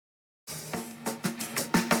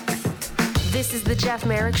This is the Jeff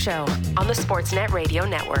Merrick Show on the Sportsnet Radio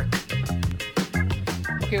Network.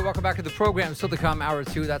 Okay, welcome back to the program. Still to come, hour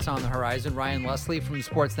 2, that's on the horizon. Ryan Leslie from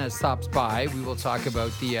Sportsnet stops by. We will talk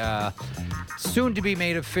about the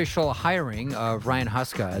soon-to-be-made official hiring of Ryan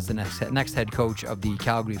Huska as the next head coach of the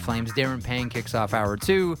Calgary Flames. Darren Payne kicks off hour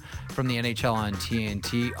 2 from the NHL on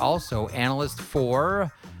TNT. Also, analyst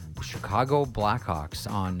for the Chicago Blackhawks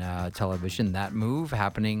on television. That move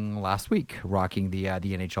happening last week, rocking the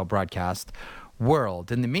NHL broadcast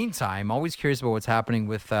world. In the meantime, always curious about what's happening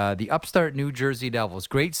with the upstart New Jersey Devils.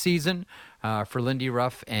 Great season for Lindy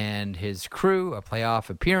Ruff and his crew, a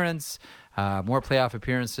playoff appearance, more playoff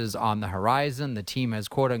appearances on the horizon. The team has,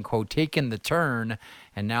 quote-unquote, taken the turn,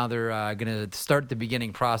 and now they're going to start the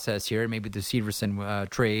beginning process here. Maybe the Severson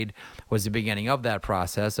trade was the beginning of that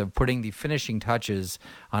process of putting the finishing touches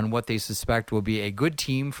on what they suspect will be a good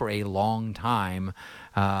team for a long time.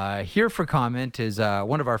 Here for comment is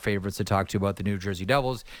one of our favorites to talk to about the New Jersey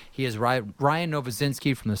Devils. He is Ryan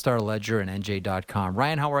Novozinski from the Star-Ledger and NJ.com.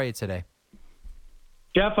 Ryan, how are you today?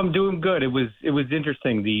 Jeff, I'm doing good. It was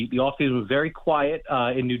interesting. The offseason was very quiet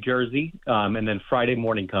in New Jersey, and then Friday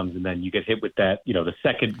morning comes, and then you get hit with that, the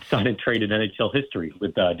second sign and trade in NHL history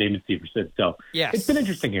with Damon Severson. So yes. It's been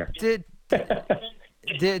interesting here.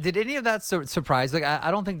 Did any of that surprise? Like, I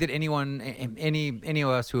don't think that any of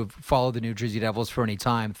us who have followed the New Jersey Devils for any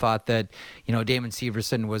time thought that, Damon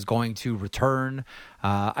Severson was going to return.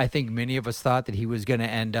 I think many of us thought that he was going to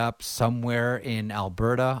end up somewhere in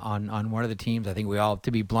Alberta on one of the teams. I think we all, to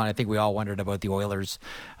be blunt, wondered about the Oilers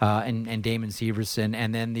and Damon Severson.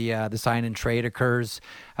 And then the sign and trade occurs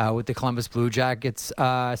with the Columbus Blue Jackets.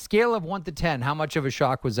 Scale of 1 to 10, how much of a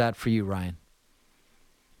shock was that for you, Ryan?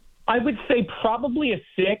 I would say probably a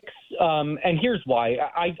 6, and here's why.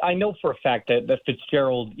 I know for a fact that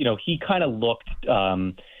Fitzgerald, he kind of looked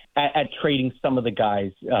at trading some of the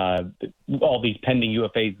guys, all these pending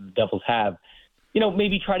UFAs the Devils have,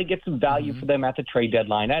 maybe try to get some value for them at the trade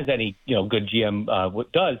deadline, as any good GM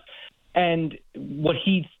does. And what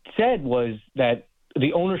he said was that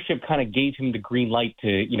the ownership kind of gave him the green light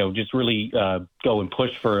to, just really go and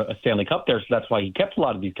push for a Stanley Cup there. So that's why he kept a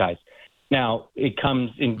lot of these guys. Now, it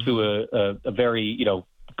comes into a very,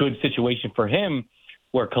 good situation for him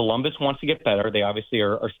where Columbus wants to get better. They obviously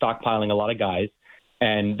are stockpiling a lot of guys,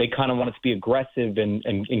 and they kind of want to be aggressive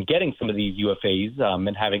in getting some of these UFAs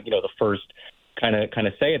and having, the first kind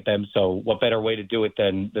of say at them. So what better way to do it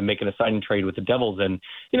than making a sign and trade with the Devils? And,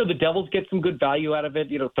 the Devils get some good value out of it,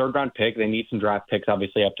 third-round pick. They need some draft picks,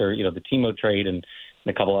 obviously, after, the Timo trade and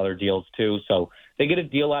a couple other deals, too. So they get a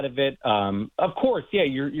deal out of it. Of course, yeah,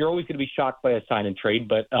 you're always going to be shocked by a sign and trade,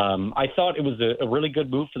 but I thought it was a really good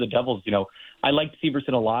move for the Devils. I liked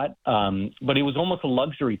Severson a lot, but it was almost a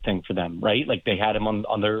luxury thing for them, right? Like they had him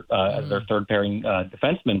on their as their third pairing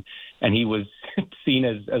defenseman, and he was seen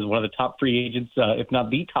as one of the top free agents, if not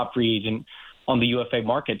the top free agent on the UFA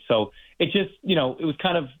market. So it just, it was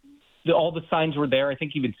kind of all the signs were there. I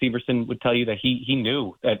think even Severson would tell you that he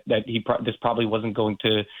knew that this probably wasn't going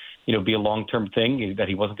to be a long-term thing, that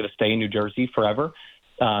he wasn't going to stay in New Jersey forever.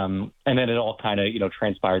 And then it all kind of,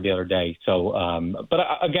 transpired the other day. So, but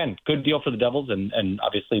again, good deal for the Devils, and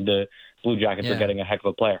obviously the Blue Jackets are getting a heck of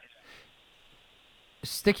a player.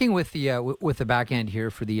 Sticking with the back end here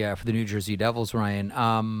for the New Jersey Devils, Ryan.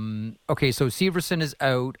 Okay, so Severson is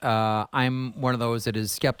out. I'm one of those that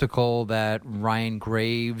is skeptical that Ryan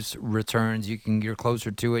Graves returns. You're closer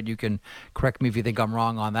to it. You can correct me if you think I'm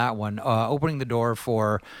wrong on that one. Opening the door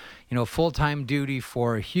for, full-time duty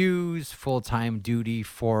for Hughes, full-time duty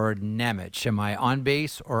for Nemec. Am I on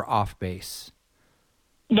base or off base?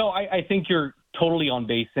 No, I think you're totally on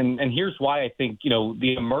base. And here's why. I think,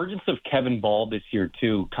 the emergence of Kevin Ball this year,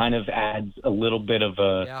 too, kind of adds a little bit of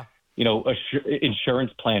a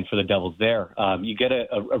insurance plan for the Devils there. You get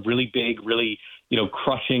a really big, really,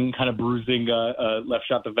 crushing, kind of bruising left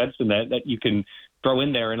shot defenseman that you can throw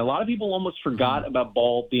in there. And a lot of people almost forgot about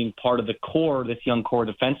Ball being part of the core, this young core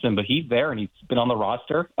defenseman, but he's there and he's been on the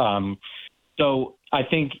roster. So I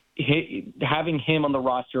think having him on the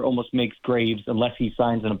roster almost makes Graves, unless he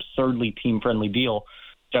signs an absurdly team-friendly deal,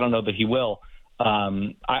 which I don't know that he will.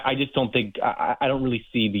 I just don't think I don't really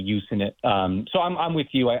see the use in it. So I'm with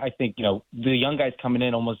you. I think the young guys coming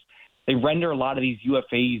in almost they render a lot of these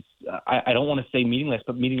UFAs. I don't want to say meaningless,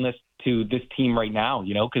 but meaningless to this team right now.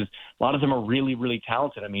 Because a lot of them are really, really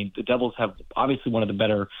talented. I mean, the Devils have obviously one of the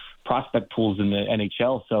better prospect pools in the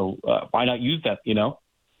NHL. So why not use that?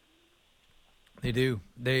 They do.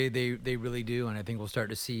 They really do, and I think we'll start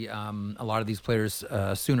to see a lot of these players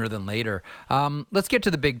sooner than later. Let's get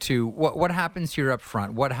to the big two. What happens here up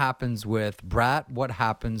front? What happens with Bratt? What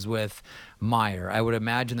happens with Meyer? I would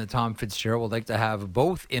imagine that Tom Fitzgerald would like to have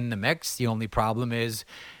both in the mix. The only problem is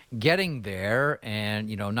getting there, and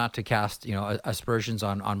not to cast aspersions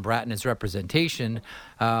on Bratt and his representation,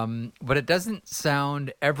 but it doesn't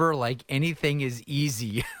sound ever like anything is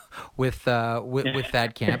easy with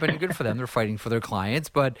that camp, and good for them. They're fighting for their clients,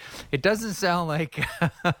 but it doesn't sound like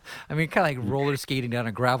kind of like roller skating down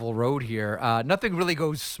a gravel road here. Nothing really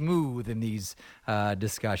goes smooth in these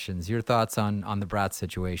discussions. Your thoughts on the Bratt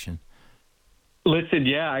situation? Listen,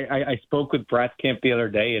 yeah, I spoke with Bratt's camp the other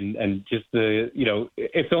day, and just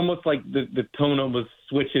it's almost like the tone almost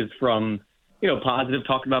switches from, positive,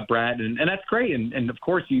 talking about Bratt, and that's great. And of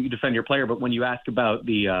course you defend your player, but when you ask about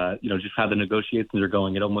the, just how the negotiations are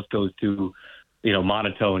going, it almost goes to,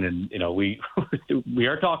 monotone, and, we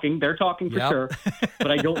are talking, they're talking for sure, but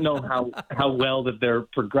I don't know how well that they're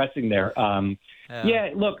progressing there. Yeah,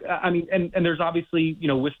 look, and there's obviously,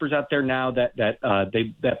 whispers out there now that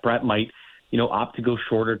Bratt might, opt to go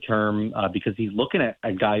shorter term because he's looking at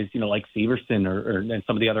guys, like Severson or and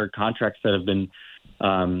some of the other contracts that have been,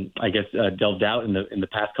 delved out in the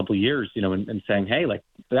past couple of years, and saying, hey, like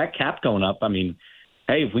that cap going up.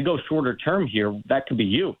 Hey, if we go shorter term here, that could be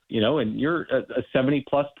you, and you're a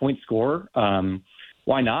 70-plus point scorer.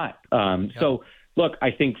 Why not? So, look,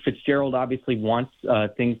 I think Fitzgerald obviously wants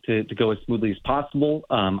things to go as smoothly as possible.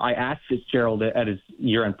 I asked Fitzgerald at his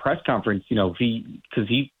year-end press conference, because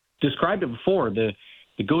he described it before, the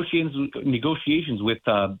negotiations with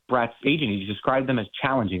Bratt's agent. He described them as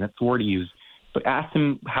challenging. That's the word he used. But asked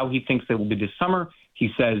him how he thinks they will be this summer. He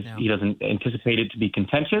says he doesn't anticipate it to be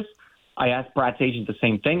contentious. I asked Bratt's agent the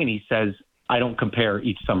same thing, and he says, I don't compare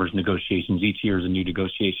each summer's negotiations. Each year is a new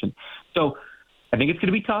negotiation. So I think it's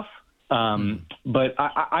going to be tough. But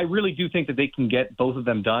I really do think that they can get both of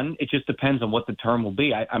them done. It just depends on what the term will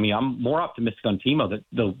be. I'm more optimistic on Timo that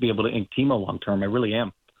they'll be able to ink Timo long term. I really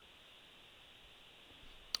am.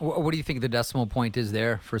 What do you think the decimal point is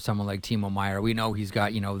there for someone like Timo Meyer? We know he's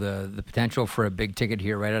got the potential for a big ticket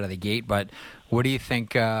here right out of the gate, but what do you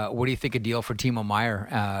think? What do you think a deal for Timo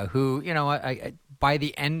Meyer, who by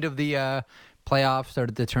the end of the playoffs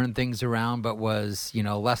started to turn things around, but was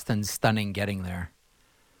less than stunning getting there?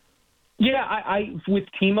 Yeah, I with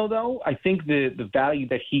Timo though, I think the value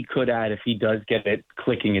that he could add if he does get it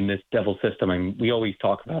clicking in this Devil system. We always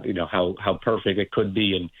talk about how perfect it could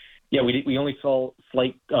be, and yeah, we only saw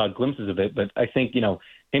slight glimpses of it, but I think,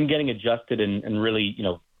 him getting adjusted and really,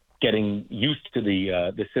 getting used to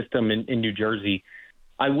the system in New Jersey,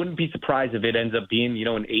 I wouldn't be surprised if it ends up being,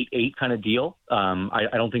 an 8-8 kind of deal. I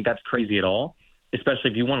don't think that's crazy at all,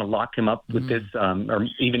 especially if you want to lock him up with this, or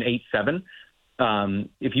even 8-7.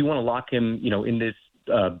 If you want to lock him, in this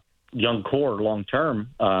young core long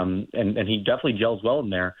term, and he definitely gels well in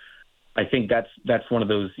there. I think that's one of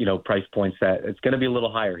those price points that it's going to be a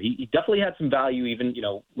little higher. He definitely had some value even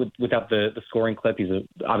without the scoring clip. He's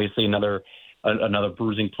obviously another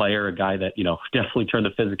bruising player, a guy that definitely turned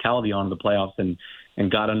the physicality on in the playoffs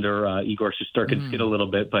and got under Igor Shesterkin's skin a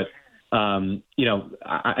little bit. But and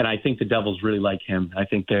I think the Devils really like him. I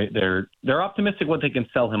think they're optimistic what they can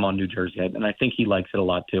sell him on New Jersey, and I think he likes it a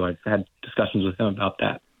lot too. I've had discussions with him about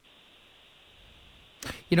that.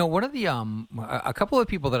 One of the a couple of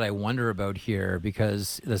people that I wonder about here,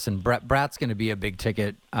 because listen, Bratt's going to be a big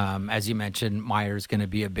ticket, as you mentioned. Meyer's going to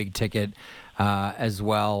be a big ticket as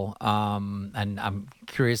well, and I'm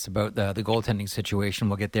curious about the goaltending situation.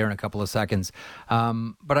 We'll get there in a couple of seconds,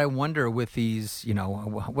 but I wonder with these,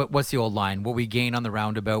 what's the old line? What we gain on the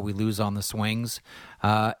roundabout, we lose on the swings.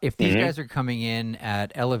 If these guys are coming in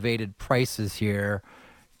at elevated prices here.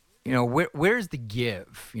 Where's the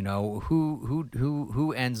give?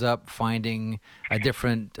 Who ends up finding a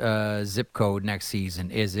different zip code next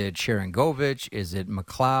season? Is it Sharangovich? Is it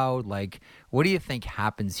McLeod? What do you think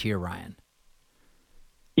happens here, Ryan?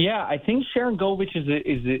 Yeah, I think Sharangovich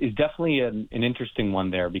is definitely an interesting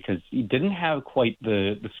one there because he didn't have quite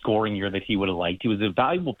the scoring year that he would have liked. He was a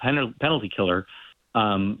valuable penalty killer,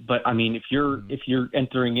 but if you're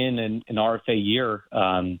entering in an RFA year.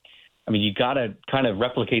 You got to kind of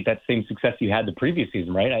replicate that same success you had the previous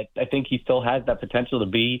season, right? I think he still has that potential to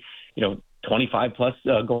be, 25-plus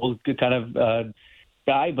goals kind of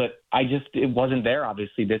guy, but it wasn't there,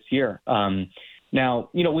 obviously, this year. Now,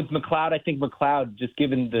 with McLeod, I think McLeod, just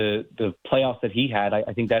given the playoffs that he had,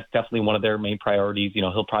 I think that's definitely one of their main priorities.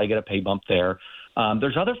 He'll probably get a pay bump there.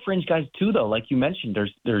 There's other fringe guys, too, though. Like you mentioned,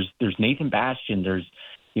 there's Nathan Bastian, there's,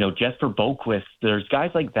 Jesper Boquist. There's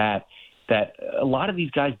guys like that that a lot of these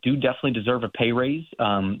guys do definitely deserve a pay raise.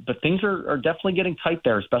 But things are definitely getting tight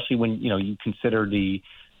there, especially when, you consider the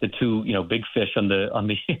two, big fish on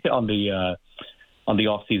the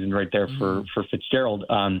off season right there for Fitzgerald.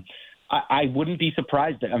 I wouldn't be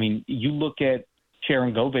surprised. I mean, you look at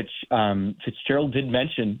Sharangovich, Fitzgerald did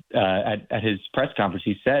mention at his press conference,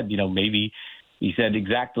 he said, maybe he said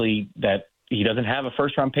exactly that he doesn't have a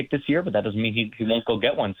first round pick this year, but that doesn't mean he won't go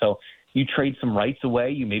get one. So you trade some rights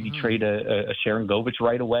away. You maybe trade a Sharangovich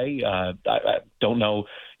right away. I don't know,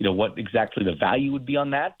 what exactly the value would be on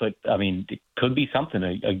that, but I mean, it could be something.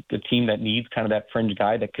 A team that needs kind of that fringe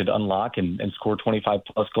guy that could unlock and score 25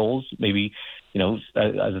 plus goals, maybe, as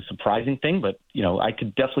a surprising thing. But I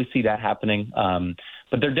could definitely see that happening.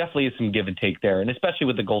 But there definitely is some give and take there, and especially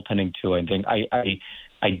with the goaltending too. I think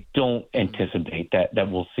I don't anticipate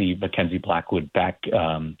that we'll see Mackenzie Blackwood back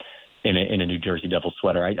in a New Jersey Devils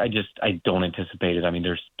sweater. I don't anticipate it. I mean,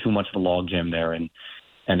 there's too much of a logjam there, and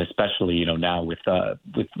especially now with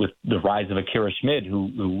the rise of Akira Schmid,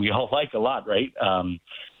 who we all like a lot, right?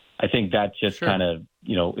 I think that just kind of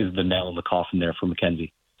is the nail in the coffin there for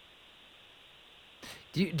Mackenzie.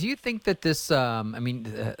 Do you think that this, the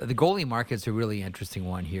goalie market's a really interesting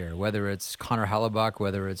one here, whether it's Connor Hellebuck,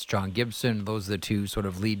 whether it's John Gibson, those are the two sort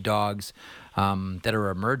of lead dogs that are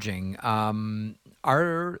emerging.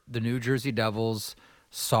 Are the New Jersey Devils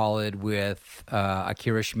solid with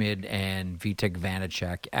Akira Schmid and Vitek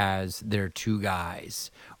Vanacek as their two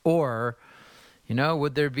guys? Or,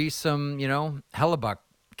 would there be some, Hellebuck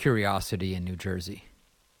curiosity in New Jersey?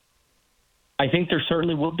 I think there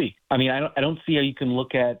certainly will be. I mean, I don't see how you can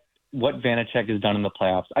look at what Vanacek has done in the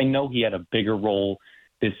playoffs. I know he had a bigger role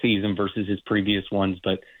this season versus his previous ones,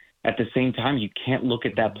 but at the same time, you can't look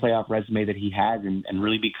at that playoff resume that he has and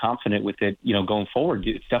really be confident with it, going forward.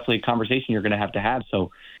 It's definitely a conversation you're going to have.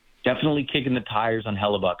 So definitely kicking the tires on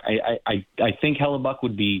Hellebuck. I think Hellebuck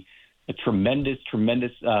would be a tremendous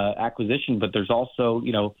acquisition, but there's also,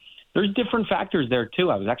 there's different factors there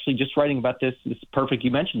too. I was actually just writing about this. It's perfect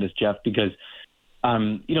you mentioned this, Jeff, because,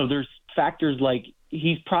 there's factors like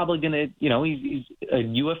he's probably going to, he's a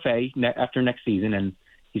UFA after next season, and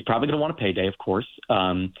he's probably going to want a payday, of course.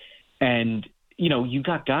 And, you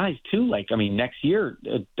got guys too, next year,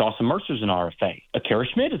 Dawson Mercer's an RFA. Akira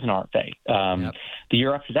Schmid is an RFA. The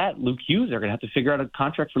year after that, Luke Hughes, they're going to have to figure out a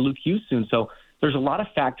contract for Luke Hughes soon. So there's a lot of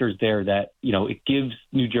factors there that, it gives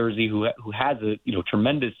New Jersey, who has a,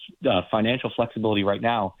 tremendous financial flexibility right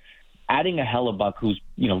now, adding a Hellebuck who's,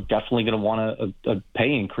 definitely going to want a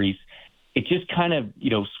pay increase. It just kind of,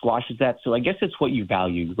 squashes that. So I guess it's what you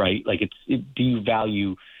value, right? Do you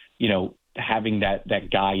value, having that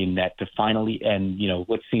guy in net to finally end,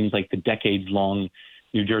 what seems like the decades-long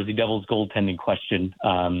New Jersey Devils goaltending question.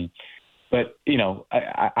 But,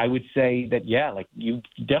 I would say that, you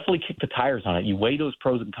definitely kick the tires on it. You weigh those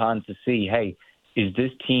pros and cons to see, hey, is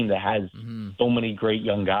this team that has so many great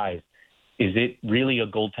young guys, is it really a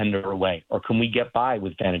goaltender away? Or can we get by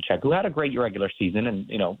with Vanacek, who had a great regular season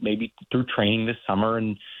and, maybe through training this summer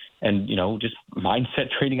and just mindset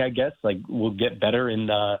training, I guess, we'll get better in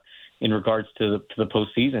regards to the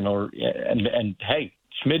postseason and hey,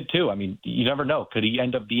 Schmid too. I mean, you never know. Could he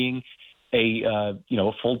end up being a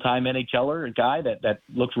full-time NHLer, a guy that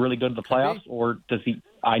looks really good in the playoffs, or does he?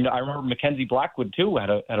 I remember Mackenzie Blackwood too had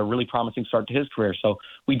a really promising start to his career, so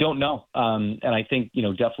we don't know. And I think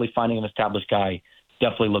definitely finding an established guy,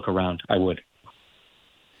 definitely look around. I would.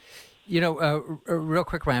 Real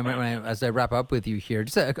quick, Ryan, as I wrap up with you here,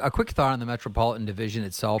 just a quick thought on the Metropolitan Division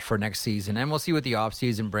itself for next season, and we'll see what the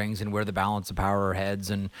offseason brings and where the balance of power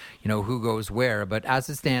heads and, who goes where. But as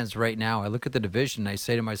it stands right now, I look at the division, and I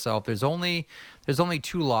say to myself, there's only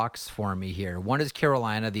two locks for me here. One is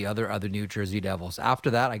Carolina, the other New Jersey Devils. After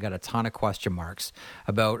that, I got a ton of question marks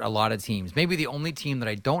about a lot of teams. Maybe the only team that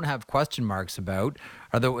I don't have question marks about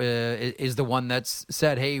is the one that's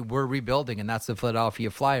said, hey, we're rebuilding, and that's the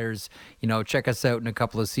Philadelphia Flyers. Check us out in a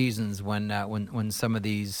couple of seasons when some of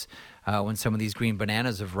these green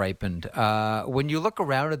bananas have ripened. When you look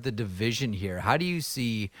around at the division here, how do you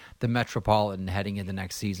see the Metropolitan heading into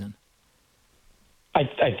next season?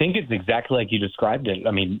 I think it's exactly like you described it.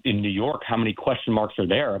 I mean, in New York, how many question marks are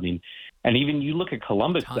there? I mean, and even you look at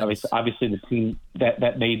Columbus, obviously the team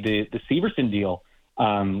that made the Severson deal.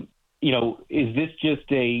 Is this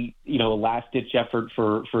just a last-ditch effort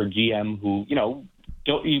for a GM who,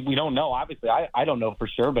 we don't know. Obviously, I don't know for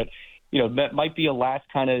sure, but, that might be a last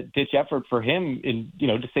kind of ditch effort for him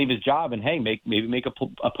to save his job and, hey, maybe make a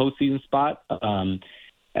postseason spot.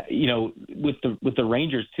 With the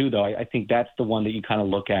Rangers too, though, I think that's the one that you kind of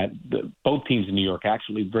look at both teams in New York,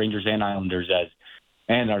 actually, Rangers and Islanders, as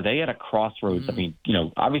And are they at a crossroads? I mean,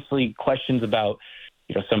 obviously questions about,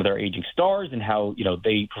 some of their aging stars and how,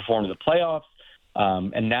 they performed in the playoffs.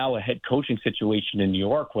 And now a head coaching situation in New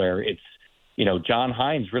York where it's, John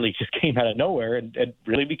Hines really just came out of nowhere and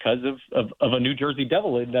really because of a New Jersey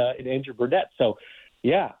Devil in Andrew Burnett. So,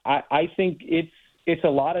 yeah, I think it's a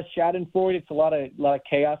lot of schadenfreude. It's a lot of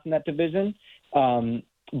chaos in that division.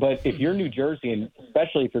 But if you're New Jersey, and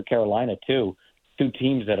especially if you're Carolina too, two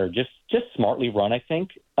teams that are just smartly run, I think.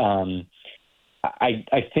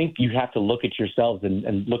 I think you have to look at yourselves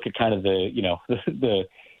and look at kind of the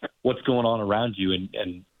what's going on around you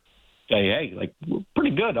and say, hey, like we're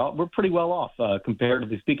pretty good. We're pretty well off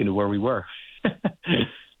comparatively speaking to where we were.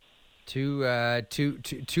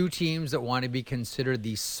 Two teams that want to be considered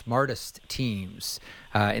the smartest teams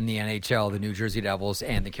in the NHL, the New Jersey Devils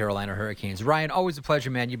and the Carolina Hurricanes. Ryan, always a pleasure,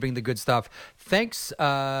 man. You bring the good stuff. Thanks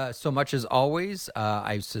so much as always.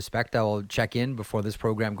 I suspect I will check in before this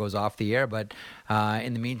program goes off the air, but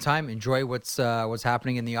in the meantime, enjoy what's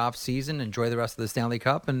happening in the off season. Enjoy the rest of the Stanley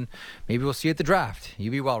Cup, and maybe we'll see you at the draft.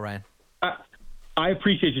 You be well, Ryan. I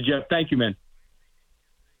appreciate you, Jeff. Thank you, man.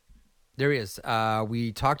 There he is.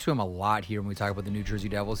 We talk to him a lot here when we talk about the New Jersey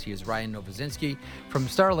Devils. He is Ryan Novozinski from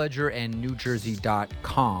Star Ledger and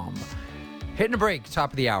NewJersey.com. Hitting a break,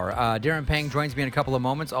 top of the hour. Darren Pang joins me in a couple of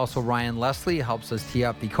moments. Also, Ryan Leslie helps us tee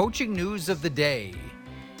up the coaching news of the day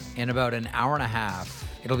in about an hour and a half.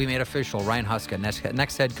 It'll be made official. Ryan Huska,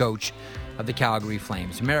 next head coach of the Calgary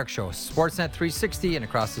Flames. Merrick Show, Sportsnet 360 and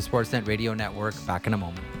across the Sportsnet Radio Network. Back in a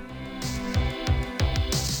moment.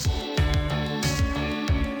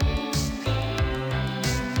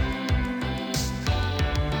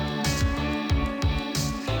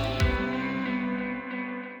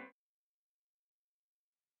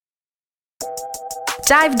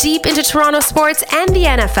 Dive deep into Toronto sports and the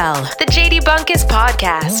NFL. The JD Bunkus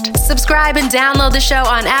Podcast. Subscribe and download the show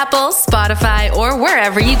on Apple, Spotify, or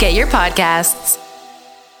wherever you get your podcasts.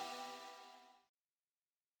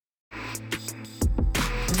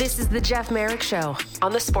 This is the Jeff Merrick Show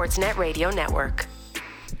on the Sportsnet Radio Network.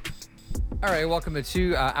 All right, welcome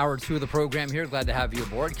to hour two of the program here. Glad to have you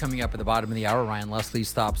aboard. Coming up at the bottom of the hour, Ryan Leslie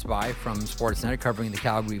stops by from Sportsnet covering the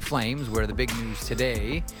Calgary Flames, where the big news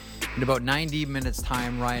today, in about 90 minutes'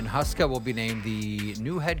 time, Ryan Huska will be named the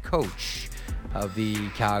new head coach of the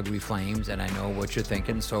Calgary Flames. And I know what you're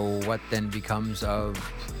thinking. So what then becomes of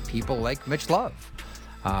people like Mitch Love?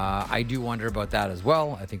 I do wonder about that as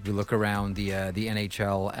well. I think we look around the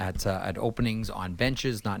NHL at openings on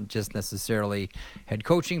benches, not just necessarily head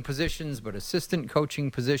coaching positions, but assistant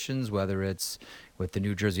coaching positions, whether it's with the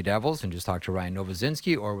New Jersey Devils and just talk to Ryan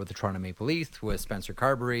Novozinski, or with the Toronto Maple Leafs with Spencer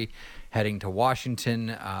Carberry heading to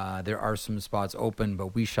Washington. There are some spots open,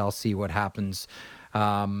 but we shall see what happens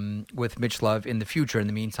with Mitch Love in the future. In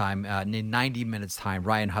the meantime, in 90 minutes' time,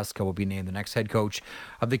 Ryan Huska will be named the next head coach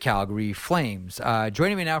of the Calgary Flames.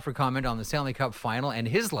 Joining me now for comment on the Stanley Cup final and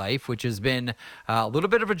his life, which has been a little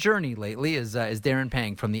bit of a journey lately, is Darren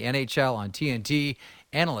Pang from the NHL on TNT,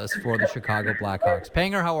 analyst for the Chicago Blackhawks.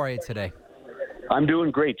 Panger, how are you today? I'm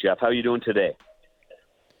doing great, Jeff. How are you doing today?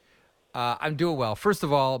 I'm doing well. First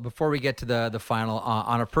of all, before we get to the final,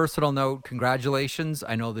 on a personal note, congratulations.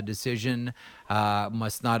 I know the decision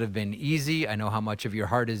must not have been easy. I know how much of your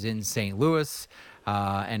heart is in St. Louis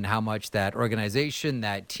and how much that organization,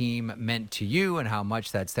 that team meant to you, and how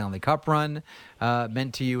much that Stanley Cup run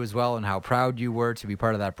meant to you as well, and how proud you were to be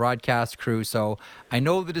part of that broadcast crew. So I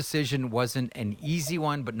know the decision wasn't an easy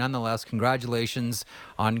one, but nonetheless, congratulations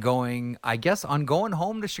on going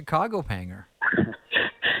home to Chicago, Panger.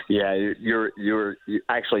 Yeah, you're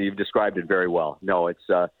actually, you've described it very well. No, it's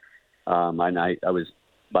and I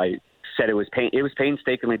said it was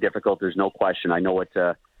painstakingly difficult. There's no question. I know it.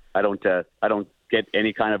 I don't get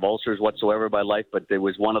any kind of ulcers whatsoever in my life, but it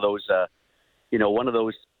was one of those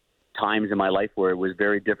times in my life where it was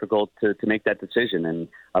very difficult to make that decision. And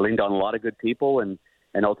I leaned on a lot of good people, and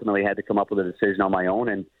ultimately had to come up with a decision on my own,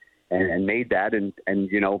 and made that. And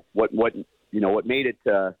what made it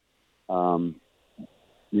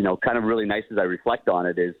kind of really nice as I reflect on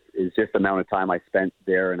it is just the amount of time I spent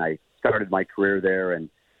there, and I started my career there, and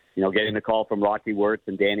getting the call from Rocky Wirtz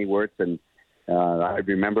and Danny Wirtz, and I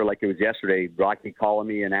remember like it was yesterday, Rocky calling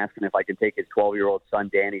me and asking if I could take his 12-year-old son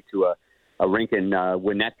Danny to a rink in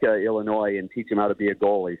Winnetka, Illinois, and teach him how to be a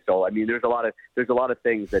goalie. So I mean, there's a lot of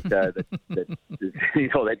things that that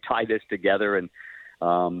tie this together, and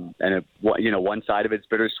one side of it's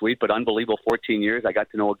bittersweet, but unbelievable. 14 years, I got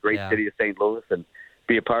to know a great city of St. Louis and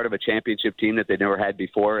be a part of a championship team that they never had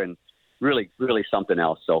before, and really, really something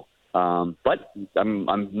else. So, but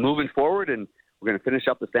I'm moving forward, and we're going to finish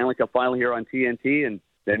up the Stanley Cup final here on TNT, and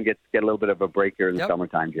get a little bit of a break here in the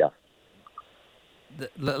summertime, Jeff.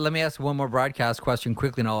 Let me ask one more broadcast question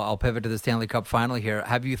quickly, and I'll pivot to the Stanley Cup final here.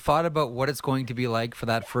 Have you thought about what it's going to be like for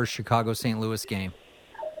that first Chicago-St. Louis game?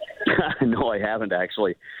 No, I haven't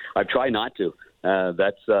actually. I've tried not to.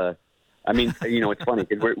 I mean, it's funny.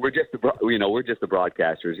 We're just the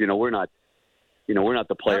broadcasters. We're not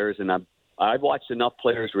the players. And I've watched enough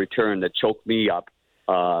players return that choke me up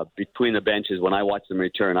between the benches when I watch them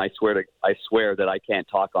return. I swear that I can't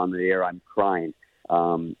talk on the air. I'm crying.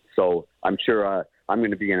 So I'm sure I'm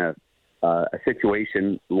going to be in a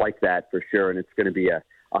situation like that for sure, and it's going to be a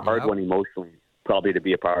hard one emotionally, probably to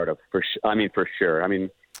be a part of. For sure. I mean,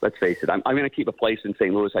 let's face it. I'm going to keep a place in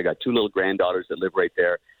St. Louis. I got 2 little granddaughters that live right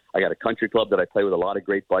there. I got a country club that I play with, a lot of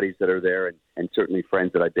great buddies that are there, and certainly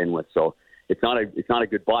friends that I've been with. So it's not a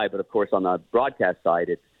goodbye, but of course on the broadcast side,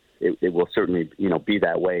 it will certainly be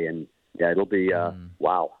that way, and it'll be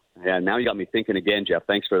wow. Yeah, now you got me thinking again, Jeff.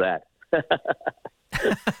 Thanks for that.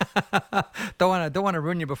 Don't want to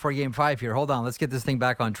ruin you before Game 5 here. Hold on, let's get this thing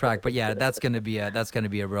back on track. But yeah, that's going to be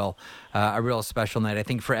a real special night, I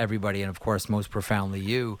think, for everybody, and of course, most profoundly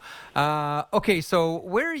you. Okay, so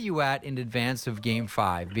where are you at in advance of Game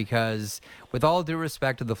 5? Because with all due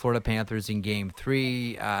respect to the Florida Panthers in Game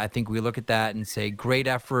 3, I think we look at that and say great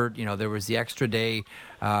effort. There was the extra day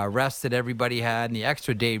rest that everybody had, and the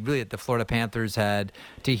extra day really that the Florida Panthers had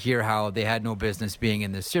to hear how they had no business being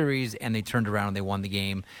in the series, and they turned around and they won the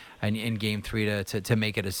game in Game 3 to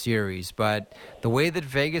make it a series. But the way that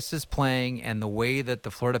Vegas is playing and the way that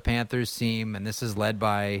the Florida Panthers seem, and this is led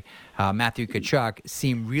by Matthew Tkachuk,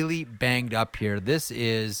 seem really banged up here. This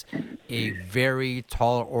is a very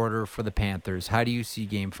tall order for the Panthers. How do you see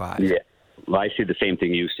Game 5? Yeah, well, I see the same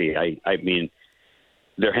thing you see. I mean,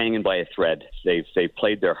 they're hanging by a thread. They've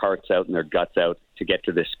played their hearts out and their guts out to get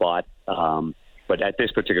to this spot. But at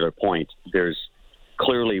this particular point, there's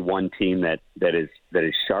clearly one team that is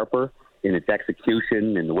sharper in its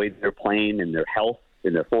execution and the way they're playing and their health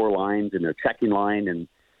in their 4 lines and their checking line and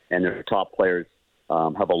their top players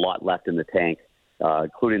have a lot left in the tank,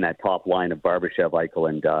 including that top line of Barbashev, Eichel,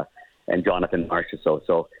 and Jonathan Marchessault.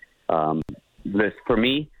 So this, for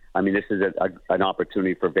me, I mean, this is an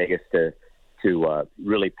opportunity for Vegas to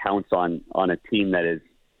really pounce on a team that has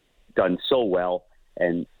done so well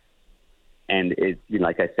and it,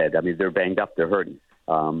 like I said, I mean, they're banged up, they're hurting.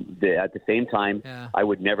 At the same time, I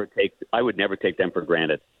would never take them for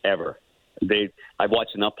granted ever. I've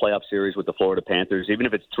watched enough playoff series with the Florida Panthers. Even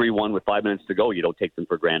if it's 3-1 with 5 minutes to go, you don't take them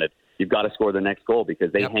for granted. You've got to score the next goal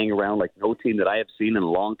because they hang around like no team that I have seen in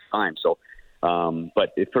a long time. So,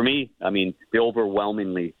 but for me, I mean, the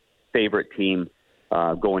overwhelmingly favorite team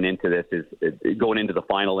going into this going into the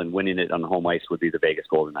final and winning it on home ice would be the Vegas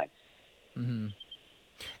Golden Knights. Mm-hmm.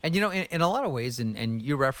 And, in a lot of ways, and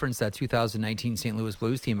you referenced that 2019 St. Louis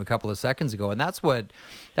Blues team a couple of seconds ago, and that's what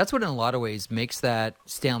in a lot of ways makes that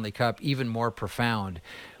Stanley Cup even more profound.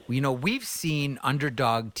 We've seen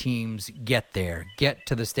underdog teams get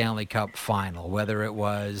to the Stanley Cup final, whether it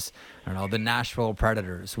was, the Nashville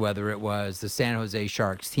Predators, whether it was the San Jose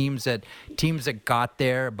Sharks, teams that got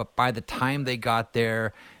there, but by the time they got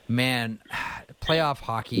there, man, playoff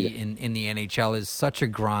hockey in the NHL is such a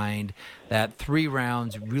grind that 3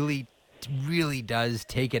 rounds really, really does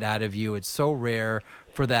take it out of you. It's so rare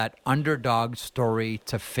for that underdog story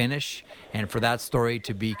to finish and for that story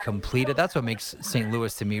to be completed. That's what makes St.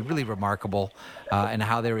 Louis, to me, really remarkable and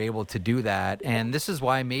how they're able to do that. And this is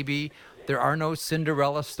why maybe there are no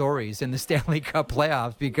Cinderella stories in the Stanley Cup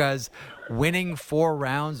playoffs, because winning 4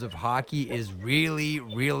 rounds of hockey is really,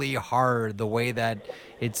 really hard the way that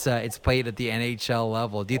it's played at the NHL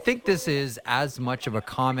level. Do you think this is as much of a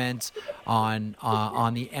comment on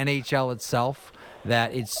the NHL itself,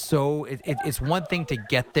 that it's one thing to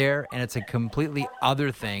get there and it's a completely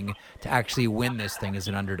other thing to actually win this thing as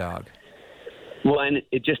an underdog? Well, and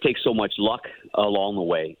it just takes so much luck along the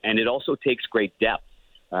way, and it also takes great depth.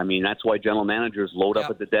 I mean, that's why general managers load up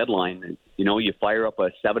at the deadline. And, you fire up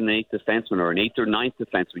a 7th and 8th defenseman or an 8th or 9th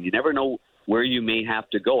defenseman. You never know where you may have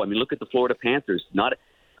to go. I mean, look at the Florida Panthers. Not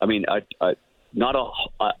a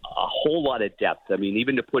whole lot of depth. I mean,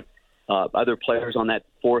 even to put other players on that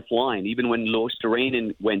 4th line, even when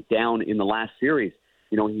Luostarinen went down in the last series,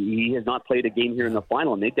 he has not played a game here in the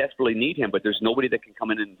final, and they desperately need him, but there's nobody that can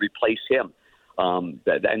come in and replace him.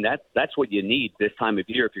 That's what you need this time of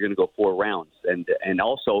year if you're going to go 4 rounds. And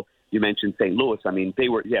also, you mentioned St. Louis. I mean,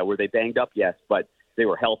 were they banged up? Yes, but they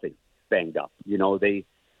were healthy, banged up.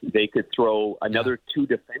 They could throw another 2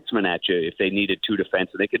 defensemen at you if they needed 2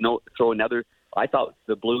 defensemen. They could throw another. I thought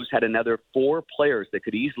the Blues had another 4 players that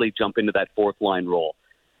could easily jump into that 4th line role.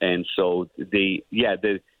 And so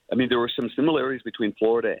I mean, there were some similarities between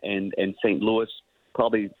Florida and St. Louis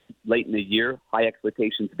probably late in the year. High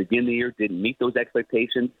expectations to begin the year, didn't meet those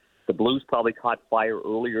expectations. The Blues probably caught fire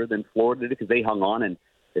earlier than Florida did because they hung on, and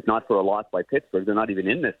if not for a loss by Pittsburgh, they're not even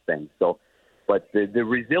in this thing. So, but the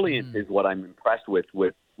resilience is what I'm impressed with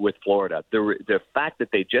Florida. The fact that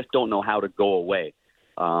they just don't know how to go away.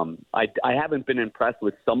 I haven't been impressed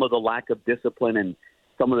with some of the lack of discipline and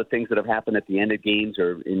some of the things that have happened at the end of games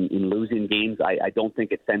or in losing games. I don't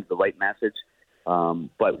think it sends the right message.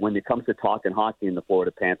 But when it comes to talking hockey in the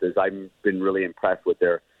Florida Panthers, I've been really impressed with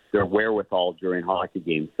their wherewithal during hockey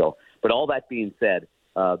games. So, but all that being said,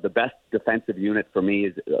 the best defensive unit for me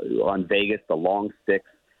is on Vegas, the long sticks.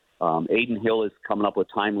 Aiden Hill is coming up with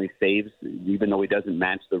timely saves, even though he doesn't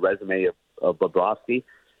match the resume of Bobrovsky.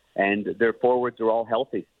 And their forwards are all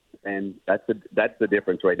healthy. And that's the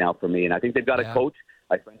difference right now for me. And I think they've got a coach.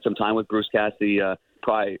 I spent some time with Bruce Cassidy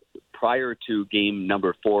prior to game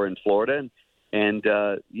number 4 in Florida. And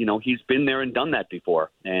he's been there and done that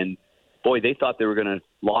before. And, boy, they thought they were going to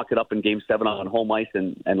lock it up in Game 7 on home ice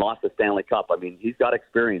and lost the Stanley Cup. I mean, he's got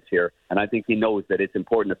experience here, and I think he knows that it's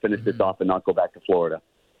important to finish this off and not go back to Florida.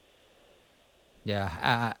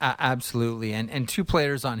 Yeah, absolutely. And two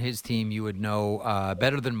players on his team you would know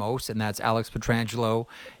better than most, and that's Alex Pietrangelo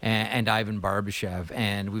and Ivan Barbashev.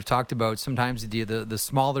 And we've talked about sometimes the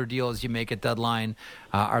smaller deals you make at deadline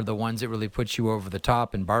are the ones that really put you over the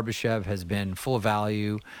top, and Barbashev has been full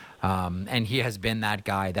value. And he has been that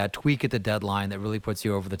guy, that tweak at the deadline that really puts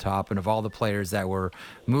you over the top. And of all the players that were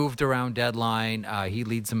moved around deadline, he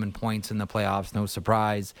leads them in points in the playoffs, no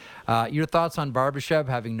surprise. Your thoughts on Barbashev,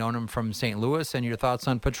 having known him from St. Louis, and your thoughts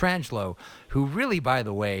on Pietrangelo, who really, by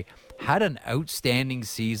the way, had an outstanding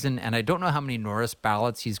season, and I don't know how many Norris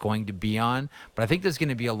ballots he's going to be on, but I think there's going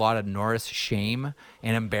to be a lot of Norris shame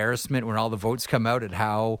and embarrassment when all the votes come out at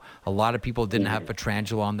how a lot of people didn't have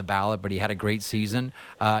Pietrangelo on the ballot, but he had a great season.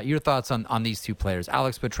 Your thoughts on these two players,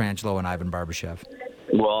 Alex Pietrangelo and Ivan Barbashev?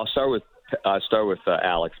 Well, I'll start with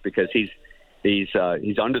Alex because he's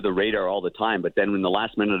under the radar all the time, but then in the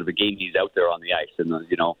last minute of a game, he's out there on the ice, and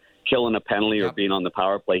killing a penalty or being on the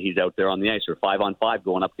power play, he's out there on the ice, or 5-on-5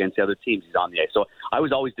 going up against the other teams, he's on the ice. So I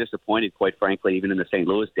was always disappointed, quite frankly, even in the St.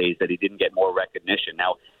 Louis days, that he didn't get more recognition.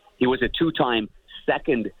 Now, he was a 2-time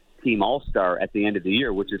second-team All-Star at the end of the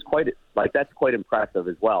year, which is that's quite impressive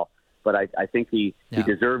as well. But I think he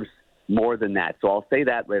deserves more than that. So I'll say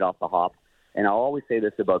that right off the hop. And I'll always say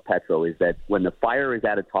this about Petro, is that when the fire is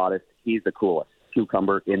at its hottest, he's the coolest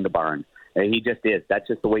cucumber in the barn. And he just is. That's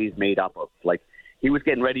just the way he's made up of. He was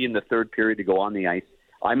getting ready in the third period to go on the ice.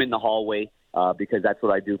 I'm in the hallway because that's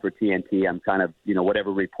what I do for TNT. I'm kind of,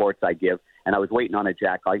 whatever reports I give. And I was waiting on a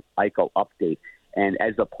Jack Eichel update. And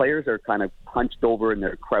as the players are kind of hunched over and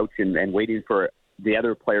they're crouching and waiting for the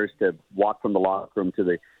other players to walk from the locker room to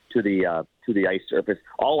the ice surface,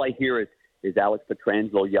 all I hear is Alex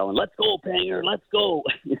Pietrangelo yelling, "Let's go, Panger, let's go!"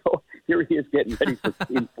 Here he is getting ready for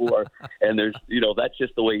Game 4, and there's, that's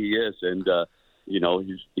just the way he is, and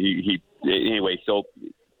anyway. So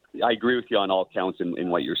I agree with you on all counts in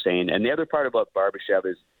what you're saying. And the other part about Barbashev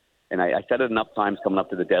is, and I said it enough times coming up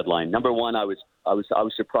to the deadline. Number one, I was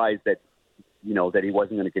surprised that that he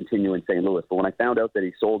wasn't going to continue in St. Louis. But when I found out that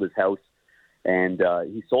he sold his house, and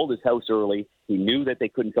he sold his house early, he knew that they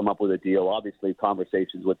couldn't come up with a deal. Obviously,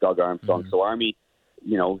 conversations with Doug Armstrong. So Army,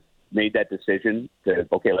 made that decision to,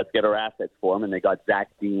 okay, let's get our assets for him, and they got Zach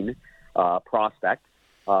Dean, prospect.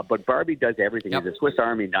 But Barbie does everything. He's a Swiss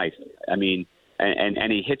Army knife. I mean,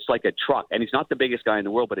 and he hits like a truck. And he's not the biggest guy in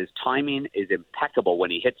the world, but his timing is impeccable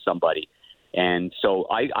when he hits somebody. And so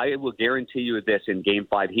I will guarantee you this, in Game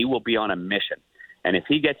 5, he will be on a mission. And if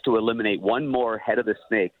he gets to eliminate one more head of the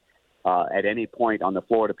snake at any point on the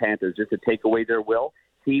Florida Panthers just to take away their will,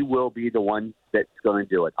 he will be the one that's going to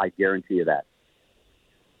do it. I guarantee you that.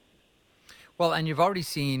 Well, and you've already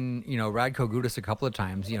seen, Radko Gudas a couple of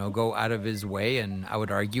times, go out of his way, and I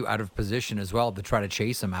would argue out of position as well, to try to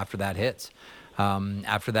chase him after that hit.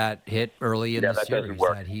 After that hit early in the series,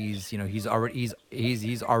 that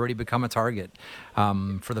he's already become a target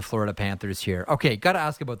for the Florida Panthers here. Okay, got to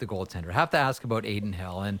ask about the goaltender. Have to ask about Aiden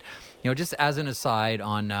Hill, and just as an aside,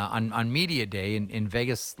 on media day in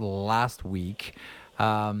Vegas last week.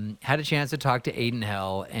 Had a chance to talk to Aiden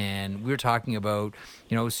Hill, and we were talking about,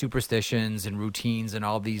 superstitions and routines and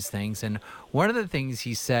all these things. And one of the things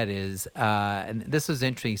he said is, and this was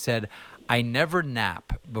interesting, he said, I never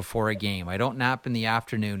nap before a game. I don't nap in the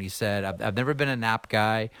afternoon. He said, I've never been a nap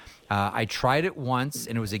guy. I tried it once,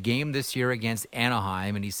 and it was a game this year against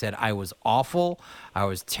Anaheim, and he said, I was awful. I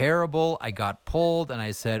was terrible. I got pulled, and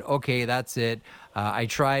I said, okay, that's it. I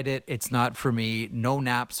tried it. It's not for me. No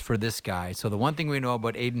naps for this guy. So the one thing we know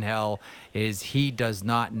about Adin Hill is he does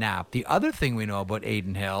not nap. The other thing we know about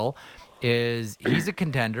Adin Hill is he's a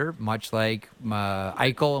contender, much like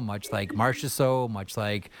Eichel, much like Marchessault, much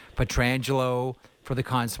like Pietrangelo for the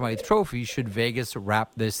Conn Smythe Trophy should Vegas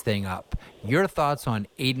wrap this thing up. Your thoughts on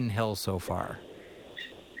Adin Hill so far?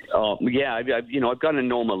 Yeah, I've gotten to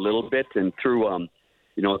know him a little bit, and through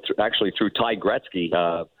through Ty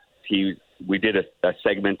Gretzky, we did a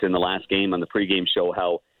segment in the last game on the pregame show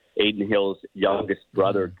how Adin Hill's youngest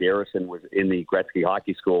brother Garrison was in the Gretzky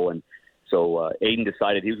Hockey School, and so Adin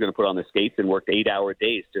decided he was going to put on the skates and worked 8-hour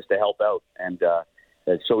days just to help out, and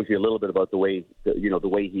that shows you a little bit about the way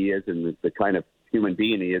he is and the kind of human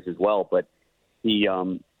being he is as well. But he,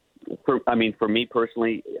 for me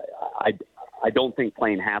personally, I don't think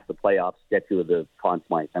playing half the playoffs gets you the Conn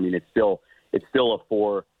Smythe. I mean, it's still a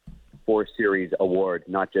four series award,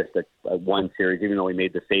 not just a one series, even though he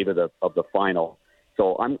made the save of the final.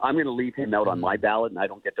 So I'm going to leave him out on my ballot, and I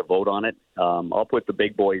don't get to vote on it. I'll put the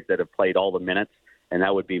big boys that have played all the minutes, and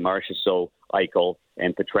that would be Marchessault, Eichel,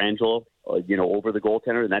 and Pietrangelo, over the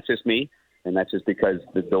goaltender, and that's just me, and that's just because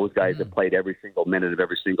those guys have played every single minute of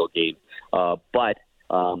every single game. But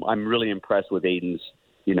I'm really impressed with Aiden's,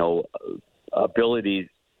 ability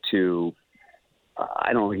to,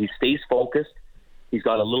 he stays focused. He's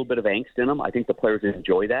got a little bit of angst in him. I think the players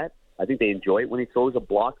enjoy that. I think they enjoy it when he throws a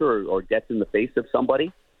blocker or gets in the face of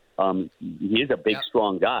somebody. He is a big,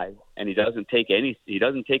 strong guy, and he doesn't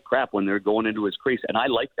take crap when they're going into his crease, and I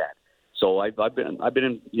like that. So I've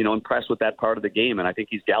been impressed with that part of the game, and I think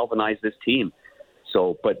he's galvanized this team.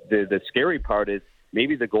 So, but the scary part is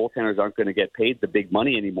maybe the goaltenders aren't going to get paid the big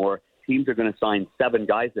money anymore. Teams are going to sign 7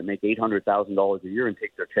 guys that make $800,000 a year and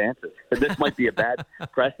take their chances. And this might be a bad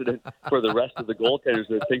precedent for the rest of the goaltenders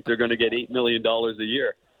that think they're going to get $8 million a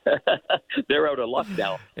year. They're out of luck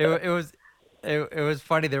now. It was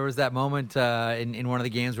funny. There was that moment in one of the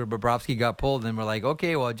games where Bobrovsky got pulled, and we're like,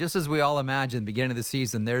 okay, well, just as we all imagined, beginning of the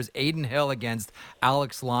season, there's Adin Hill against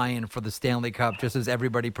Alex Lyon for the Stanley Cup, just as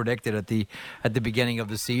everybody predicted at the beginning of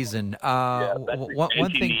the season.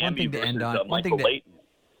 One thing to end on.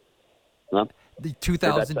 The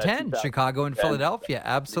 2010 Chicago and Philadelphia,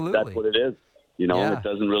 absolutely. That's what it is.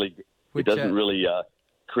 It doesn't really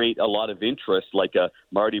create a lot of interest like a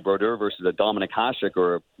Marty Brodeur versus a Dominic Hasek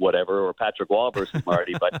or whatever, or Patrick Waugh versus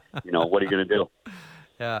Marty. But, what are you going to do?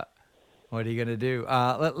 Yeah. What are you going to do?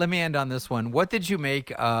 Let me end on this one. What did you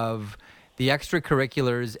make of the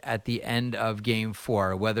extracurriculars at the end of Game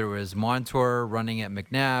 4, whether it was Montour running at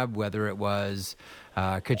McNabb, whether it was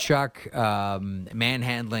Tkachuk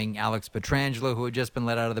manhandling Alex Pietrangelo, who had just been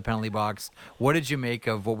let out of the penalty box? What did you make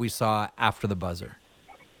of what we saw after the buzzer?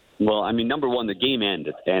 Well, I mean, number one, the game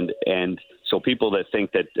ended, and so people that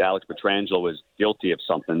think that Alex Pietrangelo was guilty of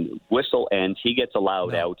something, whistle ends, he gets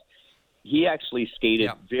allowed out. He actually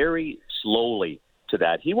skated very slowly to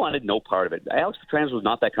that. He wanted no part of it. Alex Pietrangelo was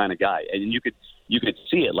not that kind of guy, and you could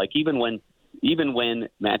see it. Like even when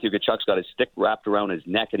Matthew Tkachuk's got his stick wrapped around his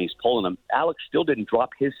neck and he's pulling him, Alex still didn't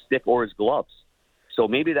drop his stick or his gloves. So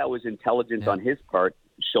maybe that was intelligence on his part,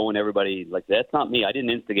 showing everybody like that's not me. I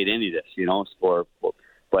didn't instigate any of this,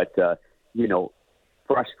 But,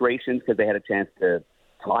 frustrations because they had a chance to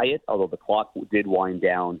tie it, although the clock did wind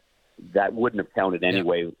down. That wouldn't have counted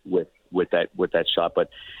anyway with that shot. But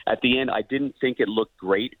at the end, I didn't think it looked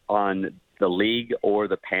great on the league or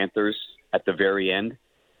the Panthers at the very end.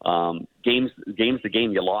 Game's the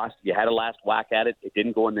game. You lost. You had a last whack at it. It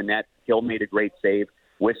didn't go in the net. Hill made a great save.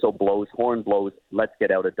 Whistle blows, horn blows. Let's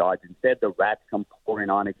get out of Dodge. Instead, the Rats come pouring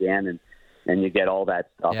on again, and you get all that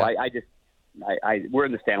stuff. Yeah. We're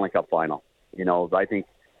in the Stanley Cup final. I think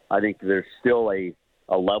there's still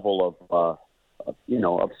a level of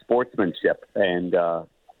sportsmanship, and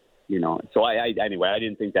So anyway, I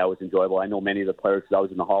didn't think that was enjoyable. I know many of the players. I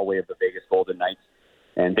was in the hallway of the Vegas Golden Knights,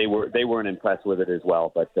 and they weren't impressed with it as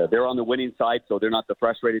well. But they're on the winning side, so they're not the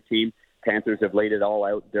frustrated team. Panthers have laid it all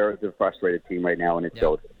out. They're the frustrated team right now, and it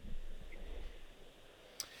shows.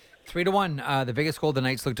 3-1. The Vegas Golden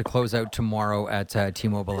Knights look to close out tomorrow at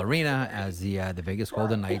T-Mobile Arena as the Vegas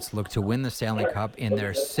Golden Knights look to win the Stanley Cup in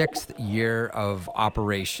their 6th year of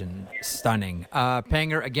operation. Stunning.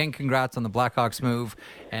 Panger, again, congrats on the Blackhawks move,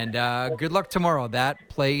 and good luck tomorrow. That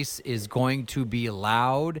place is going to be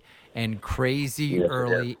loud and crazy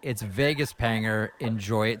early. It's Vegas, Panger.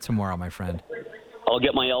 Enjoy it tomorrow, my friend. I'll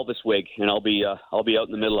get my Elvis wig, and I'll be out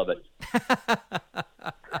in the middle of it.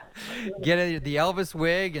 Get the Elvis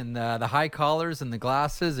wig and the high collars and the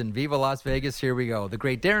glasses, and Viva Las Vegas, here we go. The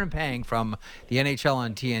great Darren Pang from the NHL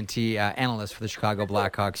on TNT, analyst for the Chicago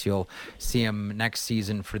Blackhawks. You'll see him next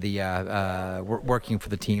season for the working for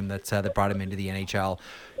the team that brought him into the NHL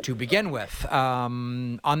to begin with.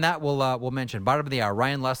 On that, we'll mention bottom of the hour,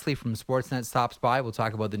 Ryan Leslie from Sportsnet stops by. We'll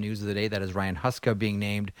talk about the news of the day. That is Ryan Huska being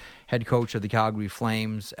named head coach of the Calgary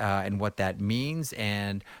Flames, and what that means,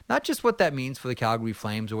 and not just what that means for the Calgary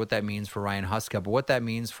Flames or what that means for Ryan Huska, but what that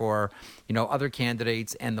means for other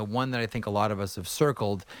candidates. And the one that I think a lot of us have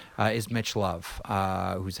circled is Mitch Love,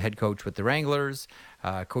 who's head coach with the Wranglers.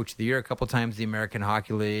 Coach of the year a couple times in the American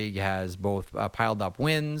Hockey League, has both piled up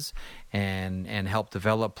wins and helped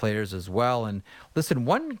develop players as well. And listen,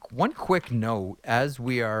 one quick note as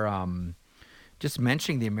we are just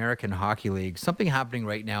mentioning the American Hockey League, something happening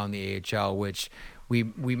right now in the AHL, which we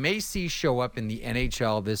may see show up in the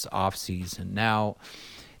NHL this offseason. Now,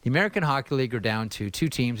 the American Hockey League are down to two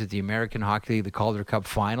teams at the American Hockey League, the Calder Cup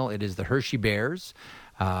final. It is the Hershey Bears,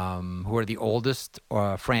 who are the oldest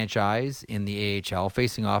franchise in the AHL,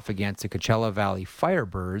 facing off against the Coachella Valley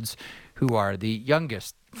Firebirds, who are the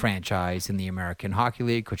youngest franchise in the American Hockey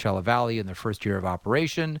League. Coachella Valley, in their first year of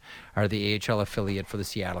operation, are the AHL affiliate for the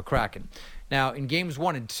Seattle Kraken. Now, in games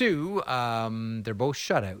 1 and 2, they're both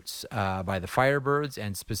shutouts by the Firebirds,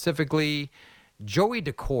 and specifically Joey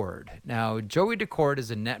Decord. Now, Joey Decord is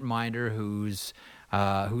a netminder who's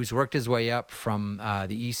worked his way up from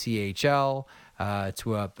the ECHL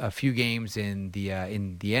to a few games in the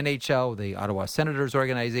NHL, the Ottawa Senators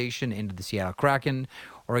organization, into the Seattle Kraken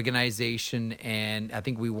organization. And I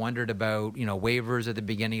think we wondered about waivers at the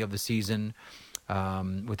beginning of the season.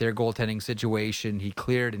 With their goaltending situation, he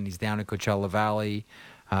cleared and he's down at Coachella Valley,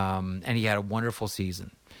 and he had a wonderful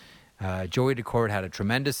season. Joey Decord had a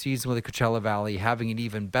tremendous season with the Coachella Valley, having an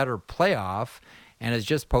even better playoff, and has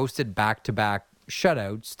just posted back-to-back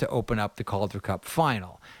shutouts to open up the Calder Cup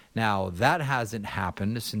final. Now, that hasn't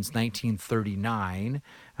happened since 1939,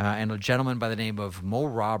 and a gentleman by the name of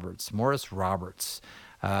Morris Roberts,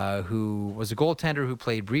 who was a goaltender who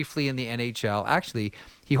played briefly in the NHL. Actually,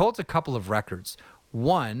 he holds a couple of records.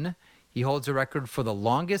 One, he holds a record for the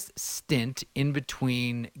longest stint in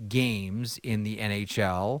between games in the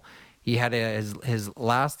NHL. He had his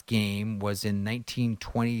last game was in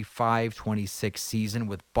 1925-26 season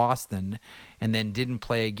with Boston, and then didn't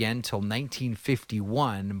play again till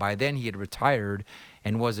 1951. By then, he had retired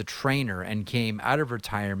and was a trainer, and came out of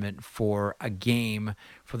retirement for a game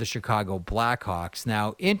for the Chicago Blackhawks.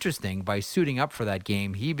 Now, interesting, by suiting up for that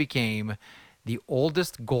game, he became the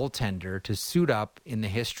oldest goaltender to suit up in the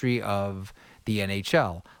history of the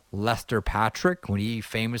NHL. Lester Patrick, when he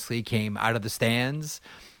famously came out of the stands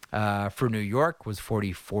for New York, was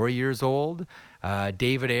 44 years old.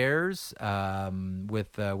 David Ayers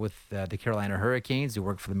with the Carolina Hurricanes, who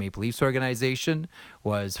worked for the Maple Leafs organization,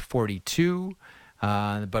 was 42.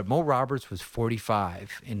 But Mo Roberts was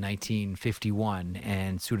 45 in 1951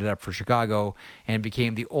 and suited up for Chicago and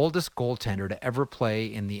became the oldest goaltender to ever play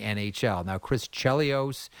in the NHL. Now, Chris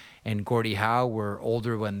Chelios and Gordie Howe were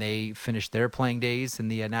older when they finished their playing days in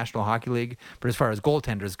the National Hockey League. But as far as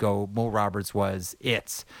goaltenders go, Mo Roberts was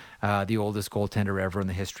the oldest goaltender ever in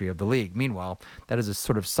the history of the league. Meanwhile, that is a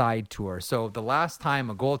sort of side tour. So the last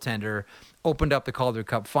time a goaltender opened up the Calder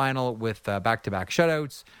Cup final with back-to-back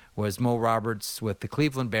shutouts was Mo Roberts with the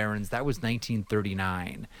Cleveland Barons. That was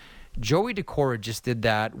 1939. Joey Decord just did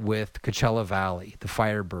that with Coachella Valley, the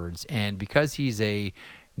Firebirds. And because he's a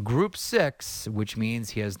Group 6, which means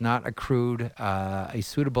he has not accrued a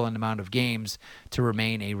suitable amount of games to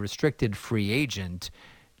remain a restricted free agent,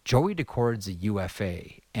 Joey Decord's a UFA.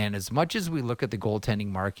 And as much as we look at the goaltending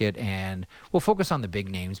market, and we'll focus on the big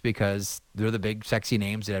names because they're the big, sexy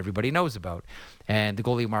names that everybody knows about. And the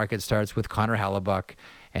goalie market starts with Connor Hellebuck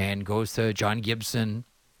and goes to John Gibson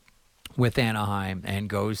with Anaheim, and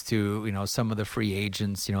goes to, some of the free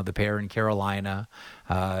agents, the pair in Carolina,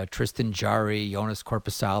 Tristan Jarry, Jonas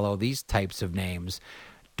Korpisalo, these types of names.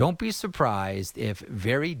 Don't be surprised if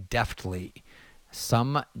very deftly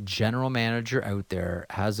some general manager out there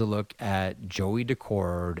has a look at Joey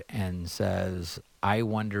Decord and says, I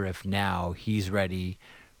wonder if now he's ready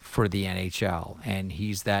for the NHL. And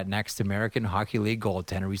he's that next American Hockey League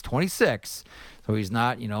goaltender. He's 26, so he's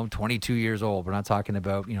not, 22 years old. We're not talking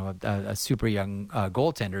about, a super young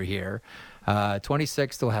goaltender here.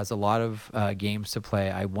 26, still has a lot of games to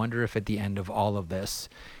play. I wonder if at the end of all of this,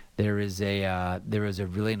 there is a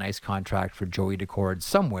really nice contract for Joey Decord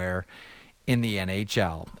somewhere in the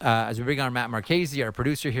NHL. As we bring on Matt Marchese, our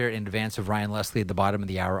producer here, in advance of Ryan Leslie at the bottom of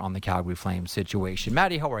the hour on the Calgary Flames situation.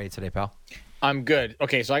 Matty, how are you today, pal? I'm good.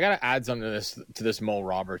 Okay, so I got to add something to this Mo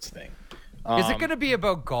Roberts thing. Is it going to be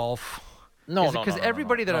about golf? No. Because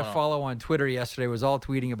everybody that I follow on Twitter yesterday was all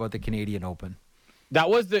tweeting about the Canadian Open. That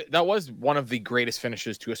was one of the greatest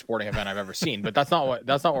finishes to a sporting event I've ever seen, but that's not where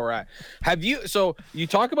we're at. So you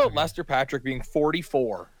talk about Lester Patrick being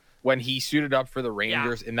 44 when he suited up for the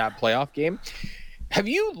Rangers in that playoff game. Have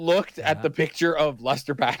you looked at the picture of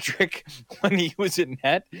Lester Patrick when he was in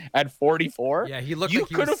net at 44? Yeah, he looked like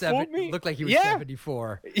he was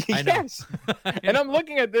 74. I know. Yes. And I'm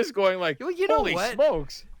looking at this going like, you know holy what?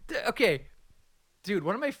 smokes. Okay. Dude,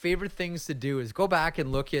 one of my favorite things to do is go back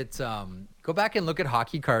and look at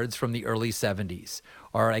hockey cards from the early 70s,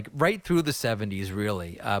 or like right through the 70s,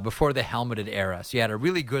 really, before the helmeted era. So you had a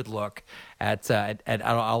really good look at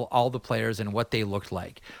all the players and what they looked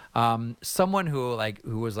like. Someone who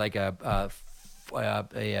was like a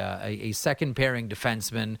second pairing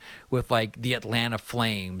defenseman with like the Atlanta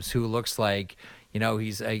Flames, who looks like, you know,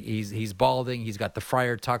 he's balding. He's got the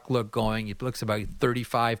Friar Tuck look going. He looks about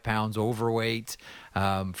 35 pounds overweight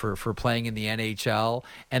for playing in the NHL.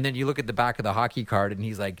 And then you look at the back of the hockey card, and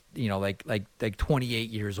he's like 28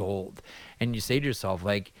 years old. And you say to yourself,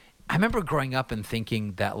 like, I remember growing up and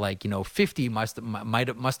thinking that, like, 50 must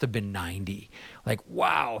have been 90. Like,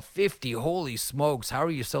 wow, 50, holy smokes, how are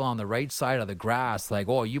you still on the right side of the grass? Like,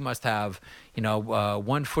 oh, you must have,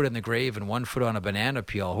 1 foot in the grave and 1 foot on a banana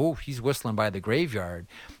peel. Oh, he's whistling by the graveyard.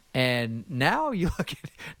 And now you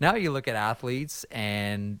look at athletes,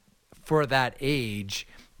 and for that age,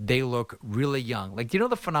 they look really young. Like, do you know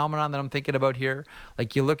the phenomenon that I'm thinking about here?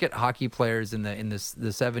 Like, you look at hockey players in the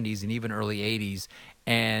 70s and even early 80s,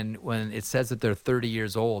 and when it says that they're 30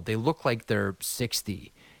 years old, they look like they're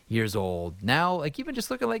 60 years old. Now, like, even just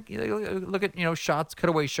look at shots,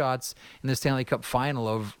 cutaway shots in the Stanley Cup final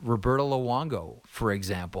of Roberto Luongo, for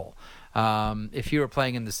example. If you were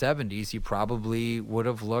playing in the 70s, you probably would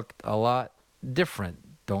have looked a lot different,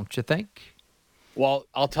 don't you think? Well,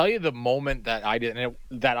 I'll tell you the moment that I did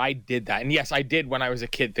that. And yes, I did when I was a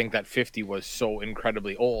kid think that 50 was so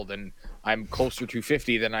incredibly old, and I'm closer to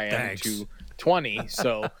 50 than I am to 20.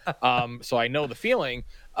 So I know the feeling.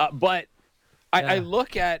 But I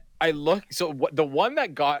look, so the one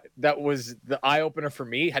that was the eye opener for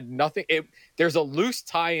me had nothing. There's a loose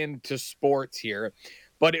tie-in to sports here,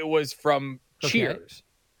 but it was from Cheers.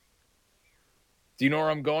 Do you know where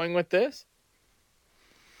I'm going with this?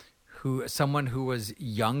 Someone who was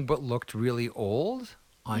young but looked really old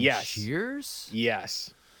on Cheers?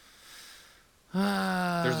 Yes.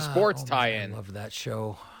 There's a sports tie-in. I love that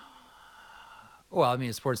show. Well, I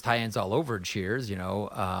mean, sports tie-ins all over Cheers,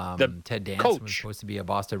 Ted Danson was supposed to be a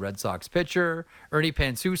Boston Red Sox pitcher. Ernie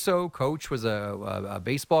Pansuso, coach, was a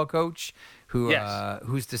baseball coach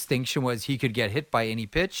whose distinction was he could get hit by any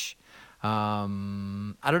pitch. I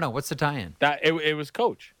don't know. What's the tie-in? It was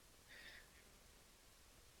coach.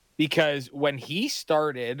 Because when he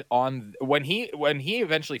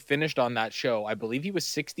eventually finished on that show, I believe he was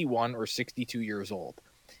 61 or 62 years old,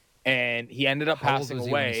 and he ended up passing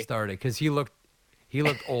away. When he started, because he looked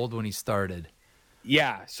old when he started.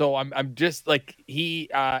 Yeah, so I'm just like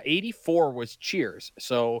 84 was Cheers,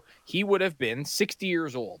 so he would have been 60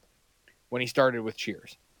 years old when he started with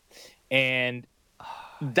Cheers, and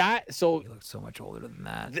he looked so much older than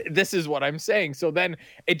that. This is what I'm saying. So then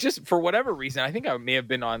it just, for whatever reason, I think I may have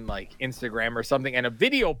been on like Instagram or something, and a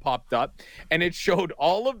video popped up, and it showed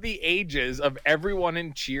all of the ages of everyone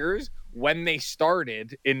in Cheers when they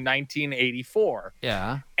started in 1984.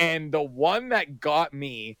 Yeah. And the one that got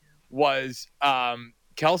me was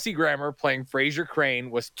Kelsey Grammer playing Fraser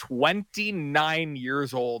Crane was 29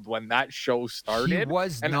 years old when that show started. He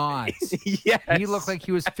was not. Yes. He looked like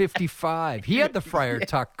he was 55. He had the Friar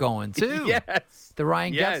Tuck going, too. Yes. The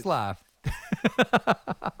Ryan Getzlaf.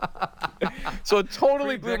 So it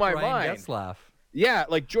totally blew my mind. Getzlaf. Yeah,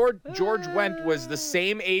 like George Wendt was the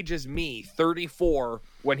same age as me, 34,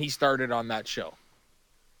 when he started on that show.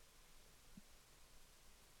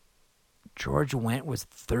 George Wendt was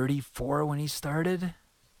 34 when he started?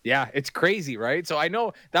 Yeah, it's crazy, right? So I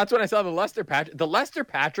know that's when I saw the Lester Patrick. The Lester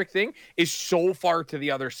Patrick thing is so far to the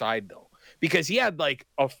other side, though, because he had like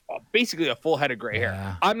basically a full head of gray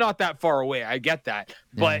hair. I'm not that far away. I get that.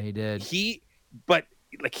 But he did. He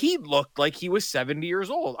looked like he was 70 years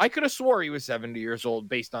old. I could have swore he was 70 years old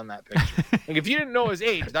based on that picture. Like, if you didn't know his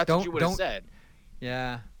age, that's what you would have said.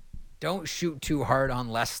 Yeah. Don't shoot too hard on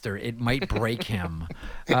Lester. It might break him.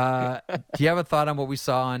 Do you have a thought on what we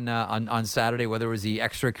saw on Saturday, whether it was the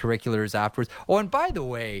extracurriculars afterwards? Oh, and by the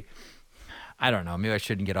way, I don't know. Maybe I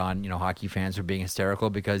shouldn't get on, hockey fans for being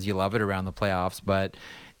hysterical because you love it around the playoffs. But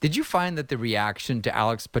did you find that the reaction to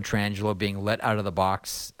Alex Pietrangelo being let out of the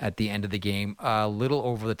box at the end of the game a little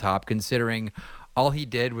over the top, considering all he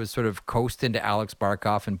did was sort of coast into Alex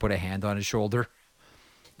Barkov and put a hand on his shoulder?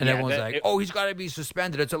 And everyone's like, he's got to be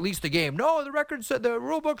suspended. It's at least a game. No, the record said, the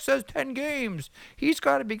rule book says 10 games. He's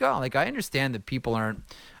got to be gone. Like, I understand that people aren't,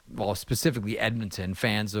 well, specifically Edmonton,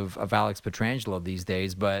 fans of Alex Pietrangelo these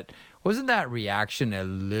days, but wasn't that reaction a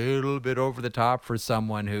little bit over the top for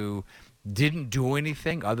someone who didn't do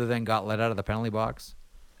anything other than got let out of the penalty box?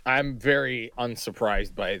 I'm very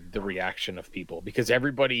unsurprised by the reaction of people because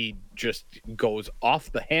everybody just goes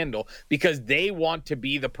off the handle because they want to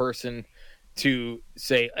be the person to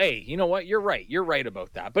say, hey, you know what? You're right. You're right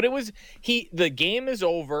about that. But the game is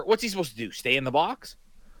over. What's he supposed to do? Stay in the box?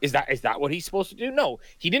 Is that what he's supposed to do? No,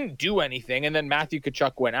 he didn't do anything. And then Matthew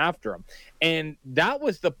Tkachuk went after him. And that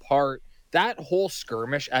was the part, that whole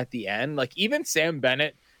skirmish at the end, like even Sam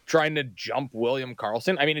Bennett trying to jump William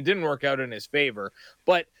Karlsson. I mean, it didn't work out in his favor,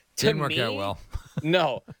 but didn't work out well.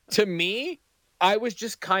 No, to me, I was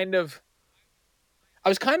kind of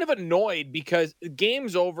annoyed because the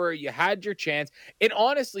game's over. You had your chance. It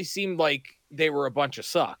honestly seemed like they were a bunch of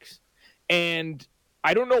sucks. And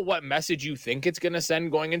I don't know what message you think it's going to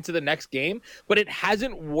send going into the next game, but it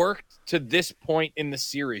hasn't worked to this point in the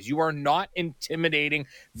series. You are not intimidating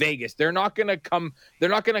Vegas. They're not going to come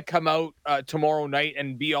out tomorrow night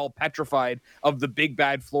and be all petrified of the big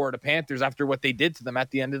bad Florida Panthers after what they did to them at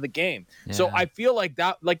the end of the game. Yeah. So I feel like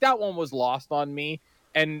that one was lost on me.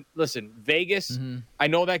 And listen, Vegas, I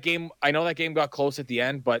know that game got close at the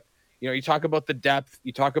end, but you talk about the depth,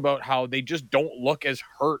 you talk about how they just don't look as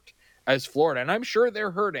hurt as Florida. And I'm sure they're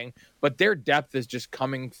hurting, but their depth is just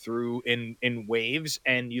coming through in waves.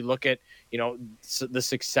 And you look at, the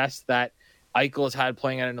success that Eichel has had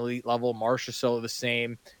playing at an elite level, Marchessault the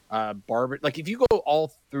same, Barber. Like if you go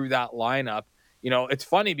all through that lineup, it's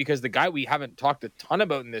funny because the guy we haven't talked a ton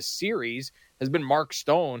about in this series has been Mark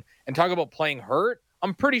Stone. And talk about playing hurt.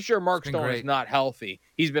 I'm pretty sure Mark Stone is not healthy.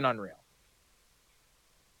 He's been unreal.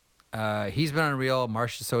 He's been unreal.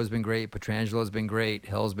 Marchessault has been great. Pietrangelo been great.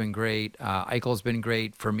 Hill's been great. Eichel's been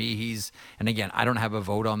great. For me, and again, I don't have a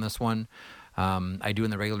vote on this one. I do in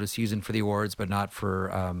the regular season for the awards, but not for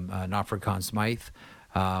Conn Smythe.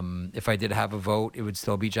 If I did have a vote, it would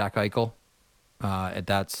still be Jack Eichel.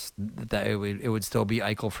 It would still be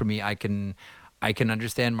Eichel for me. I can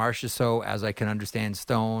understand Marchessault as I can understand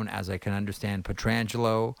Stone, as I can understand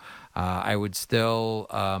Pietrangelo. I would still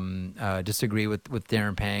disagree with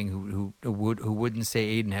Darren Pang, who wouldn't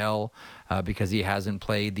say Aiden Hill because he hasn't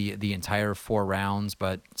played the entire 4 rounds.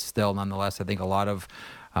 But still, nonetheless, I think a lot of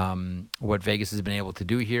what Vegas has been able to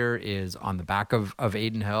do here is on the back of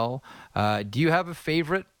Aiden Hill. Do you have a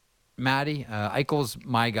favorite, Maddie? Eichel's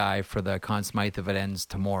my guy for the Conn Smythe if it ends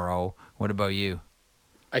tomorrow. What about you?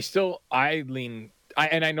 I lean,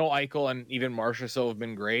 and I know Eichel and even Marchessault have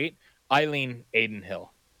been great. I lean Aiden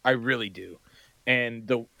Hill. I really do. And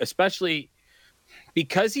especially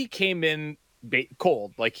because he came in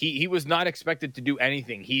cold, like he was not expected to do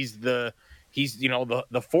anything. He's the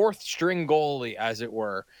 4th string goalie, as it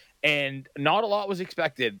were. And not a lot was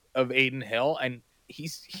expected of Aiden Hill. And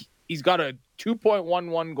he's got a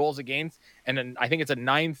 2.11 goals against, and I think it's a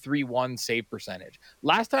 931 save percentage.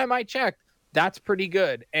 Last time I checked, that's pretty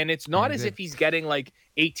good. And it's not as if he's getting like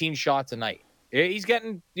 18 shots a night. He's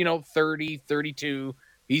getting, 30, 32.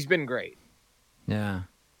 He's been great. Yeah.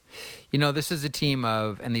 This is a team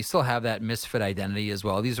and they still have that misfit identity as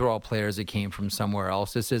well. These are all players that came from somewhere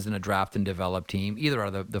else. This isn't a draft and develop team. Either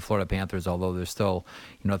are the Florida Panthers, although there's still,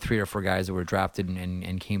 3 or 4 guys that were drafted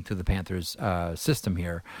and came through the Panthers system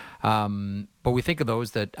here. But we think of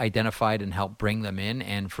those that identified and helped bring them in.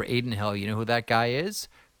 And for Aiden Hill, you know who that guy is?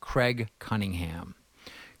 Craig Cunningham.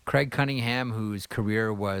 Craig Cunningham, whose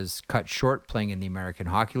career was cut short playing in the American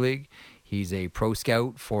Hockey League. He's a pro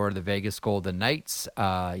scout for the Vegas Golden Knights,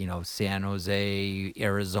 San Jose,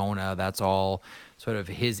 Arizona. That's all sort of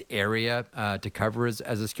his area to cover as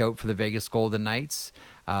a scout for the Vegas Golden Knights.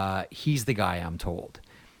 He's the guy, I'm told.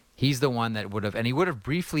 He's the one that would have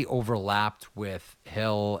briefly overlapped with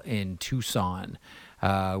Hill in Tucson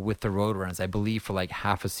with the Roadrunners, I believe, for like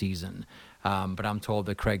half a season. But I'm told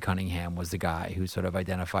that Craig Cunningham was the guy who sort of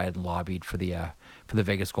identified and lobbied for the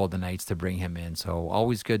Vegas Golden Knights to bring him in. So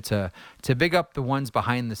always good to big up the ones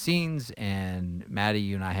behind the scenes. And Maddie,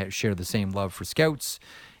 you and I share the same love for scouts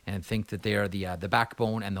and think that they are the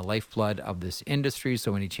backbone and the lifeblood of this industry.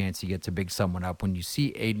 So any chance you get to big someone up, when you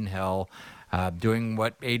see Aiden Hill doing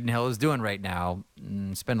what Aiden Hill is doing right now.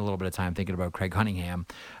 Spend a little bit of time thinking about Craig Cunningham,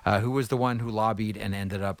 who was the one who lobbied and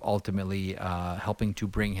ended up ultimately helping to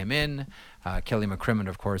bring him in. Kelly McCrimmon,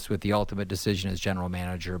 of course, with the ultimate decision as general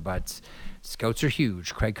manager, but scouts are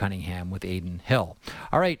huge. Craig Cunningham with Aiden Hill.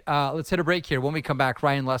 All right, let's hit a break here. When we come back,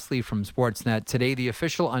 Ryan Leslie from Sportsnet. Today, the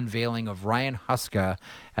official unveiling of Ryan Huska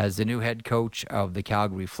as the new head coach of the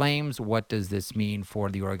Calgary Flames. What does this mean for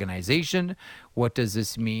the organization? What does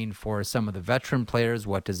this mean for some of the veteran players?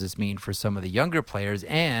 What does this mean for some of the younger players?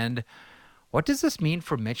 And what does this mean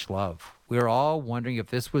for Mitch Love? We were all wondering if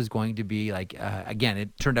this was going to be again,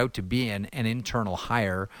 it turned out to be an internal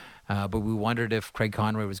hire, but we wondered if Craig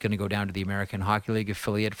Conroy was going to go down to the American Hockey League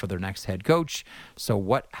affiliate for their next head coach. So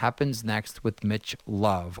what happens next with Mitch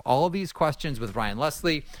Love? All of these questions with Ryan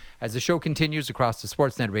Leslie as the show continues across the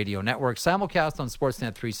Sportsnet Radio Network, simulcast on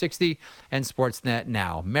Sportsnet 360 and Sportsnet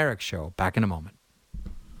Now. Merrick Show, back in a moment.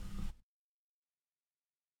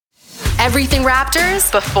 Everything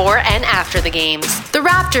Raptors before and after the games. The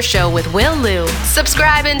Raptor Show with Will Liu.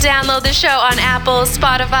 Subscribe and download the show on Apple,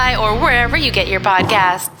 Spotify, or wherever you get your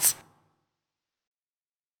podcasts.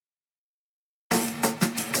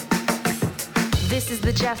 This is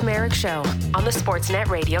the Jeff Merrick Show on the Sportsnet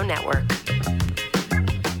Radio Network.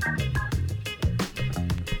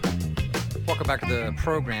 Welcome back to the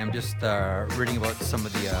program. Just reading about some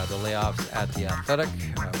of the layoffs at The Athletic.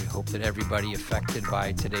 We hope that everybody affected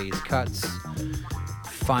by today's cuts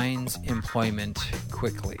finds employment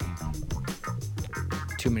quickly.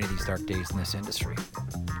 Too many of these dark days in this industry.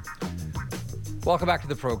 Welcome back to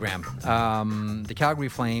the program. The Calgary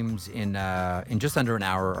Flames in just under an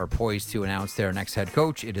hour are poised to announce their next head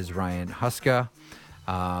coach. It is Ryan Huska.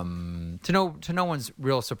 To no one's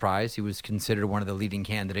real surprise, he was considered one of the leading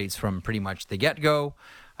candidates from pretty much the get-go.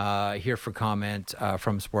 Here for comment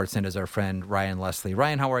from Sportsnet is our friend Ryan Leslie.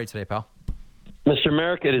 Ryan, how are you today, pal? Mr.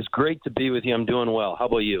 Merrick, it is great to be with you. I'm doing well. How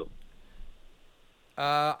about you?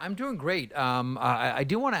 I'm doing great. I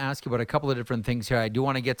do want to ask you about a couple of different things here. I do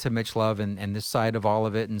want to get to Mitch Love and this side of all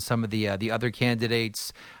of it and some of the other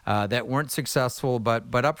candidates that weren't successful.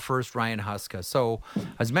 But up first, Ryan Huska. So I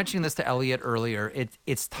was mentioning this to Elliot earlier.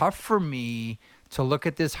 It's tough for me to look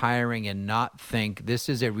at this hiring and not think this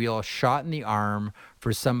is a real shot in the arm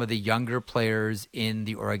for some of the younger players in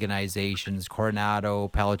the organizations, Coronado,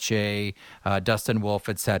 Pelletier, Dustin Wolf,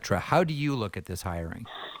 etc. How do you look at this hiring?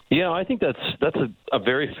 Yeah, I think that's a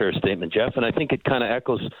very fair statement, Jeff, and I think it kind of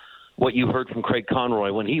echoes what you heard from Craig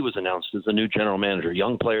Conroy when he was announced as the new general manager.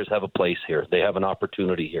 Young players have a place here. They have an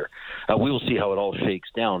opportunity here. We will see how it all shakes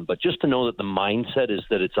down, but just to know that the mindset is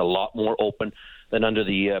that it's a lot more open than under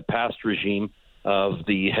the past regime of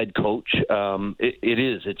the head coach. It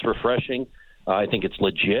is. It's refreshing. I think it's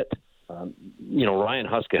legit. Ryan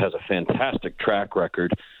Huska has a fantastic track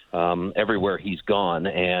record everywhere he's gone,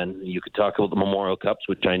 and you could talk about the Memorial Cups,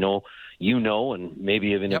 which I know you know, and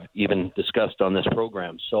maybe even discussed on this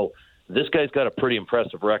program. So this guy's got a pretty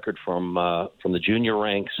impressive record from the junior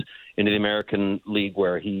ranks into the American League,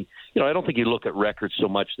 where he, I don't think you look at records so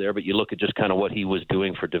much there, but you look at just kind of what he was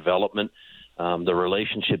doing for development, the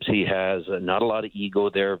relationships he has, not a lot of ego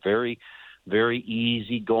there, very, very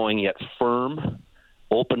easygoing yet firm,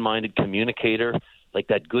 open-minded communicator, like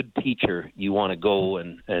that good teacher you want to go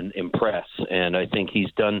and impress. And I think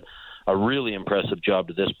he's done a really impressive job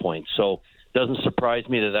to this point. So it doesn't surprise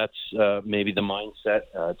me that that's maybe the mindset.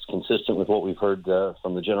 It's consistent with what we've heard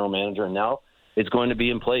from the general manager, and now it's going to be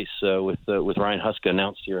in place with Ryan Huska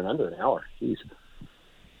announced here in under an hour. Jeez.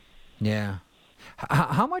 Yeah.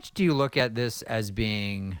 How much do you look at this as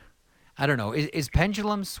being, I don't know, is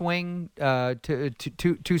pendulum swing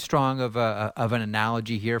too strong of an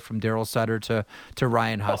analogy here from Daryl Sutter to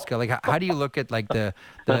Ryan Huska? Like, how do you look at like the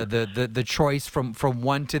choice from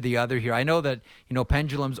one to the other here? I know that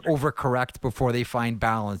pendulums overcorrect before they find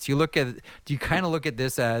balance. Do you kind of look at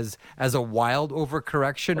this as a wild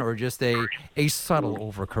overcorrection or just a subtle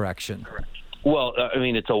overcorrection? Well, I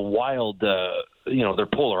mean, it's a wild. They're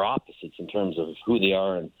polar opposites in terms of who they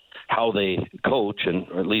are and how they coach, and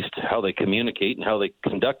or at least how they communicate and how they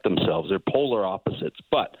conduct themselves. They're polar opposites,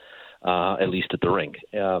 but at least at the rink.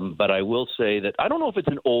 But I will say that I don't know if it's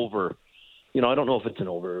an over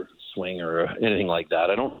swing or anything like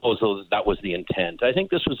that. I don't know as though that was the intent. I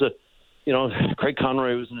think this was Craig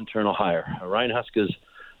Conroy was an internal hire. Ryan Huska's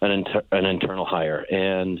an internal hire,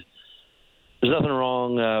 and there's nothing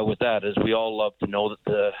wrong with that, as we all love to know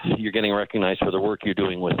that you're getting recognized for the work you're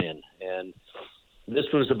doing within. And this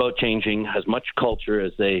was about changing as much culture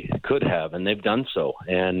as they could have, and they've done so.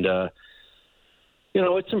 And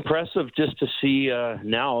It's impressive just to see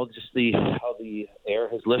now just how the air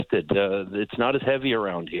has lifted. It's not as heavy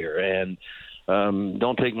around here, and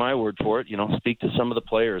don't take my word for it. Speak to some of the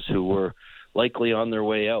players who were likely on their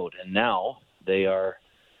way out, and now they are.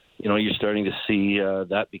 You're starting to see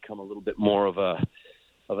that become a little bit more of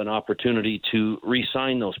an opportunity to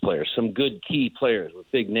re-sign those players. Some good key players with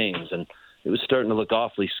big names, and it was starting to look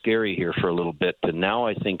awfully scary here for a little bit. And now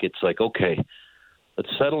I think it's like, okay, let's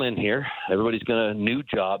settle in here. Everybody's got a new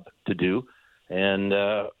job to do, and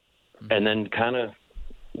then kind of,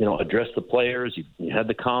 address the players. You had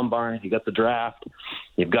the combine, you got the draft,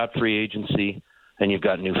 you've got free agency, and you've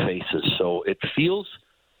got new faces. So it feels,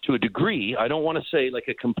 to a degree, I don't want to say like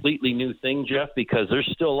a completely new thing, Jeff, because there's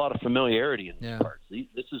still a lot of familiarity in these parts.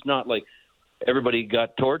 This is not like everybody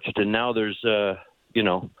got torched and now there's, a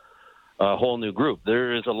whole new group.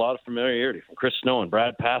 There is a lot of familiarity from Chris Snow and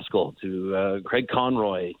Brad Pascal to Craig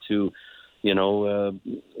Conroy to,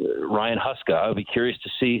 Ryan Huska. I'll be curious to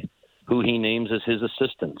see who he names as his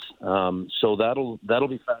assistants. So that'll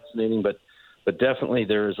be fascinating, but definitely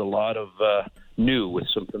there is a lot of new with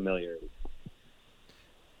some familiarity.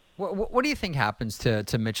 What do you think happens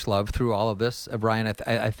to Mitch Love through all of this, Brian?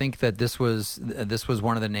 I think that this was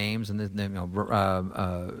one of the names, and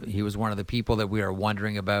he was one of the people that we are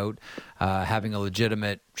wondering about having a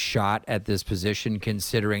legitimate shot at this position,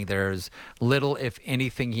 considering there's little, if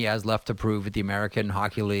anything, he has left to prove at the American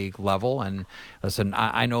Hockey League level. And listen,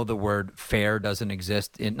 I know the word fair doesn't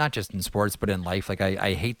exist not just in sports but in life. Like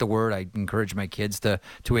I hate the word. I encourage my kids to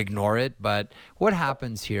ignore it. But what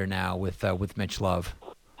happens here now with Mitch Love?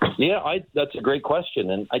 Yeah, that's a great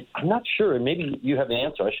question, and I'm not sure, and maybe you have the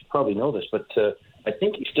answer. I should probably know this, but I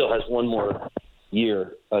think he still has one more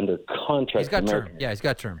year under contract. He's got term. Yeah, he's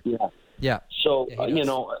got term. Yeah. So,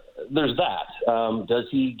 there's that. Does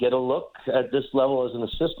he get a look at this level as an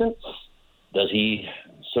assistant? Does he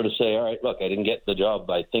sort of say, all right, look, I didn't get the job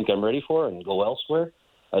I think I'm ready for and go elsewhere?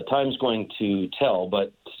 Time's going to tell,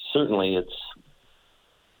 but certainly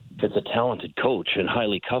it's a talented coach and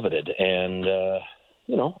highly coveted, and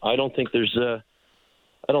I don't think there's a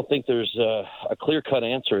clear-cut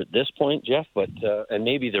answer at this point, Jeff. But and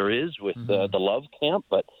maybe there is with the Love camp.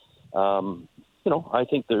 But I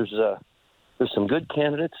think there's some good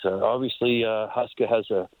candidates. Obviously, Huska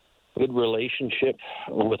has a good relationship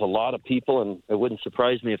with a lot of people, and it wouldn't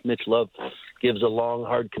surprise me if Mitch Love gives a long,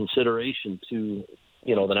 hard consideration to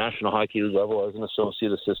the National Hockey League level as an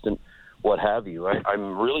associate assistant, what have you.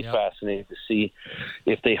 I'm really fascinated to see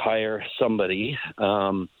if they hire somebody,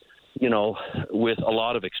 with a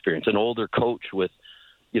lot of experience, an older coach with,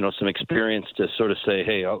 some experience to sort of say,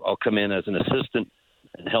 hey, I'll come in as an assistant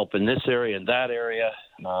and help in this area and that area.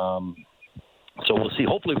 So we'll see.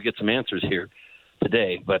 Hopefully we get some answers here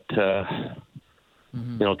today. But,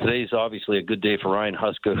 today's obviously a good day for Ryan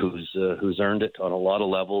Huska, who's earned it on a lot of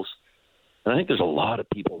levels. And I think there's a lot of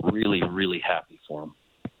people really, really happy for him.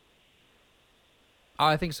 Oh,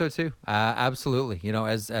 I think so too. Absolutely. I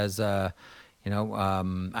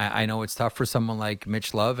know it's tough for someone like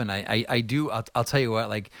Mitch Love, and I'll tell you what,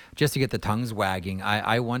 like, just to get the tongues wagging,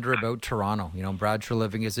 I wonder about Toronto. Brad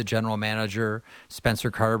Treliving is a general manager. Spencer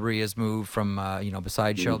Carberry has moved from,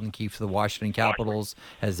 beside Sheldon Keefe to the Washington Capitals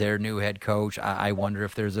as their new head coach. I wonder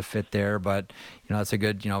if there's a fit there, but, that's a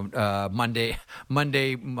good, Monday,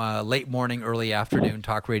 late morning, early afternoon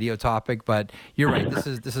talk radio topic. But you're right. This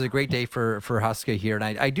is a great day for Huska here. And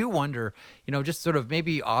I do wonder, just sort of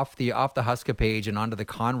maybe off the Huska page and onto the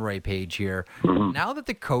Conroy page here. Now that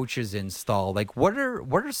the coach is installed, like what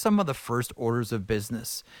are some of the first orders of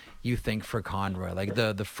business you think for Conroy? Like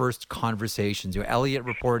the first conversations. Elliott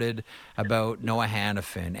reported about Noah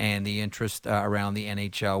Hannafin and the interest around the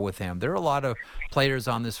NHL with him. There are a lot of players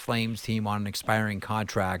on this Flames team on an expiring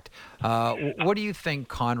contract. What do you think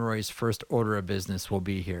Conroy's first order of business will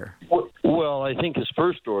be here? Well, I think his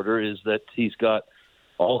first order is that he's got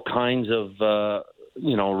all kinds of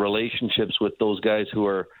relationships with those guys who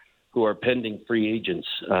are pending free agents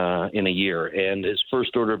in a year, and his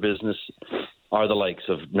first order of business are the likes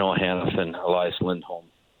of Noah Hannafin, Elias Lindholm,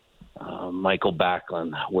 Michael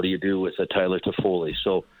Backlund. What do you do with Tyler Toffoli?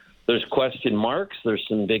 So there's question marks. There's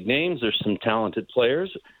some big names. There's some talented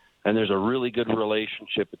players, and there's a really good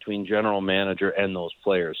relationship between general manager and those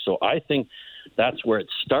players. So I think that's where it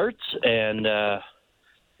starts, and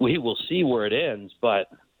we will see where it ends. But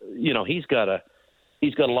he's got to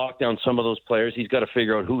lock down some of those players. He's got to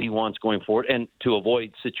figure out who he wants going forward, and to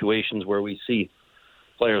avoid situations where we see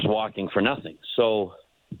players walking for nothing. So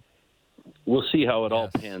we'll see how it all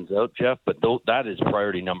pans out, Jeff, but that is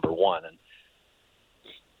priority number one. And,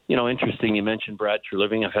 interesting, you mentioned Brad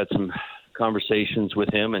Treliving. I've had some conversations with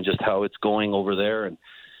him and just how it's going over there. And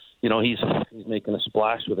he's making a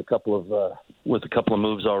splash with a couple of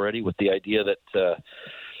moves already, with the idea that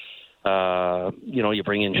you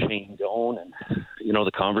bring in Shane Doan, and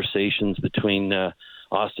the conversations between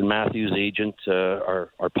Austin Matthews' agent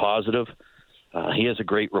are positive. He has a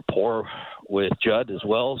great rapport with Judd as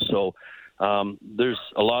well, so there's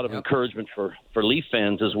a lot of encouragement for Leaf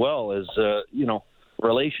fans as well, as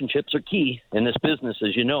relationships are key in this business,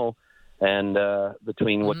 as you know. And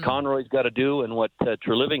between what Conroy's got to do and what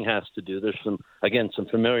Treliving has to do, there's some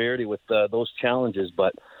familiarity with those challenges.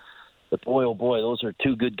 But boy, oh boy, those are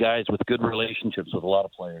two good guys with good relationships with a lot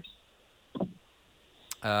of players.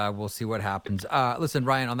 We'll see what happens. Listen,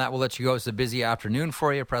 Ryan, on that, we'll let you go. It's a busy afternoon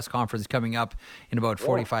for you. Press conference coming up in about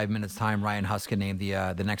 45 minutes' time. Ryan Huska named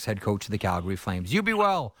the next head coach of the Calgary Flames. You be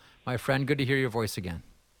well, my friend. Good to hear your voice again.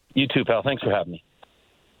 You too, pal. Thanks for having me.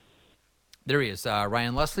 There he is,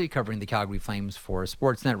 Ryan Leslie, covering the Calgary Flames for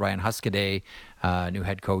Sportsnet. Ryan Huskaday, new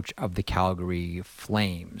head coach of the Calgary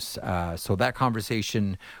Flames. So that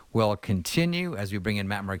conversation will continue as we bring in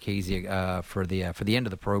Matt Marchese for the end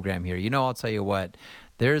of the program here. I'll tell you what.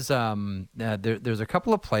 There's a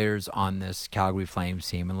couple of players on this Calgary Flames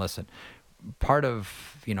team, and listen, part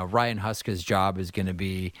of Ryan Huska's job is going to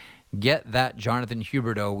be get that Jonathan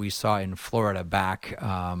Huberdeau we saw in Florida back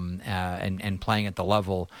and playing at the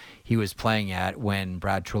level he was playing at when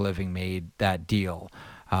Brad Treliving made that deal.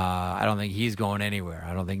 I don't think he's going anywhere.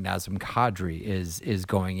 I don't think Nazem Kadri is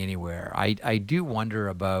going anywhere. I do wonder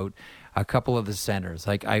about a couple of the centers.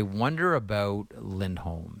 Like, I wonder about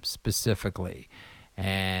Lindholm specifically.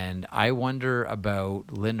 And I wonder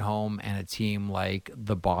about Lindholm and a team like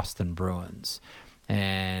the Boston Bruins.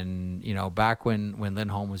 And, back when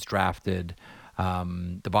Lindholm was drafted,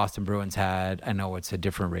 the Boston Bruins had, I know it's a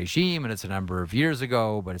different regime and it's a number of years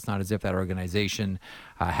ago, but it's not as if that organization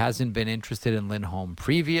hasn't been interested in Lindholm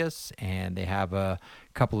previous. And they have a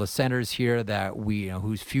couple of centers here that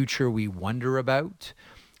whose future we wonder about.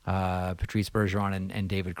 Patrice Bergeron and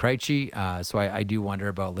David Krejci. So I do wonder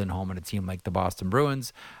about Lindholm and a team like the Boston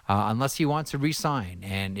Bruins, unless he wants to re-sign.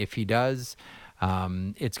 And if he does,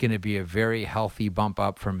 it's going to be a very healthy bump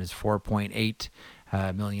up from his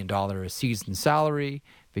 $4.8 million a season salary,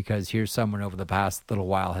 because here's someone over the past little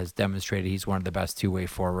while has demonstrated he's one of the best two-way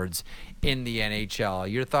forwards in the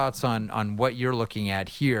NHL. Your thoughts on what you're looking at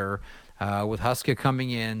here with Huska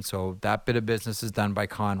coming in? So that bit of business is done by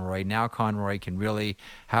Conroy. Now Conroy can really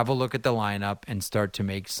have a look at the lineup and start to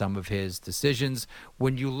make some of his decisions.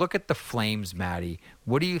 When you look at the Flames, Matty,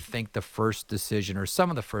 what do you think the first decision or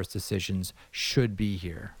some of the first decisions should be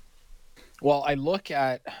here? Well, they're going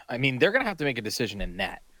to have to make a decision in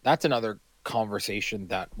net. That's another conversation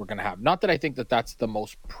that we're going to have. Not that I think that that's the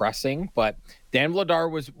most pressing, but Dan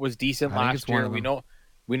Vladar was decent last year.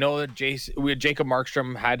 We know that Jacob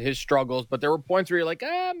Markstrom had his struggles, but there were points where you're like,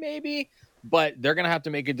 maybe. But they're going to have to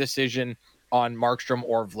make a decision on Markstrom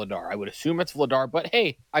or Vladar. I would assume it's Vladar, but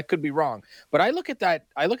hey, I could be wrong. But I look at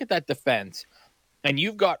that defense, and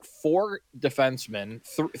you've got four defensemen,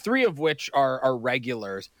 three of which are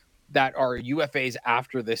regulars that are UFAs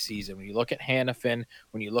after this season. When you look at Hanifin,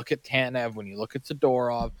 when you look at Tanev, when you look at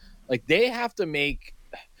Zadorov, like they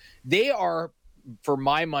are, for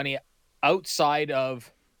my money, outside of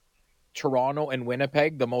Toronto and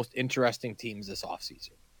Winnipeg, the most interesting teams this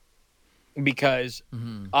offseason. Because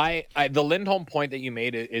the Lindholm point that you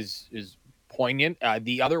made is poignant.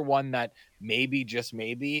 The other one that maybe, just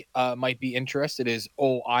maybe, might be interested is,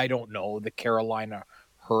 I don't know, the Carolina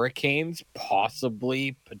Hurricanes,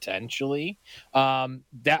 possibly, potentially.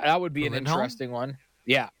 That would be an interesting one.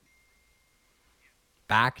 Yeah.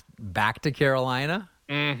 Back to Carolina?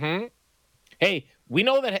 Mm-hmm. Hey, we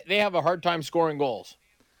know that they have a hard time scoring goals.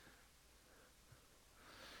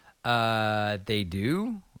 They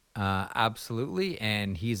do. Absolutely.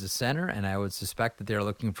 And he's a center, and I would suspect that they're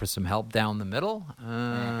looking for some help down the middle.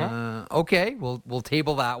 Okay, we'll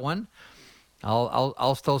table that one.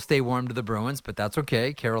 I'll still stay warm to the Bruins, but that's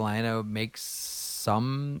okay. Carolina makes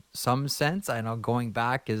some sense. I know going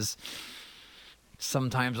back is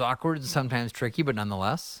sometimes awkward, sometimes tricky, but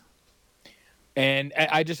nonetheless. And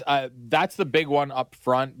I just that's the big one up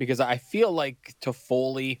front, because I feel like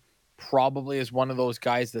Toffoli probably is one of those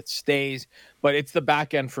guys that stays, but it's the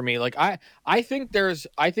back end for me. Like I think there's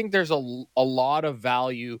a lot of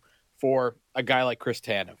value for a guy like Chris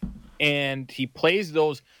Tanev, and he plays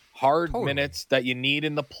those hard minutes that you need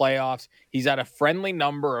in the playoffs. He's at a friendly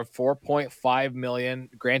number of $4.5 million.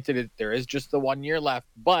 Granted, there is just the 1 year left,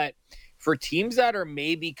 but for teams that are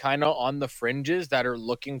maybe kind of on the fringes, that are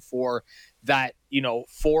looking for that,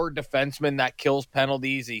 for defenseman that kills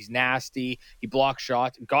penalties. He's nasty. He blocks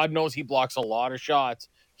shots. God knows he blocks a lot of shots.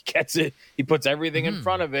 He gets it. He puts everything in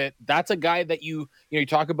front of it. That's a guy that you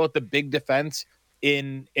talk about the big defense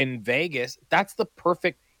in Vegas. That's the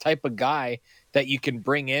perfect type of guy that you can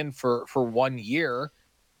bring in for 1 year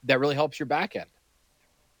that really helps your back end.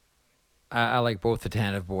 I like both the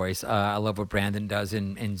Tanev boys. I love what Brandon does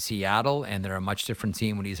in Seattle, and they're a much different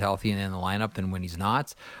team when he's healthy and in the lineup than when he's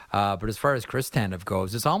not. But as far as Chris Tanev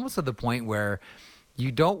goes, it's almost at the point where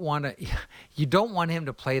you don't want him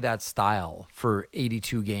to play that style for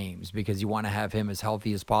 82 games because you want to have him as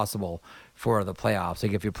healthy as possible for the playoffs.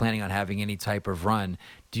 Like if you're planning on having any type of run,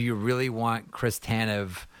 do you really want Chris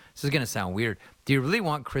Tanev? This is going to sound weird. Do you really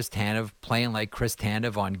want Chris Tanev playing like Chris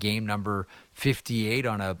Tanev on game number 58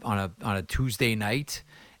 on a Tuesday night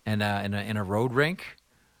and in a road rink?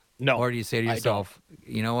 No. Or do you say to yourself,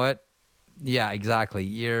 you know what? Yeah, exactly.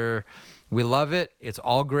 We love it. It's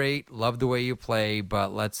all great. Love the way you play,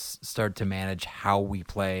 but let's start to manage how we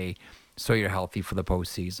play so you're healthy for the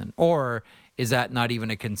postseason. Or is that not even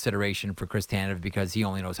a consideration for Chris Tanev because he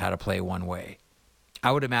only knows how to play one way?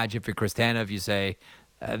 I would imagine for Chris Tanev, you say,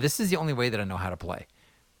 this is the only way that I know how to play.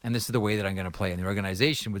 And this is the way that I'm going to play. And the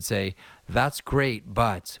organization would say, that's great,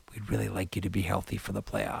 but we'd really like you to be healthy for the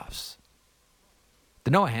playoffs.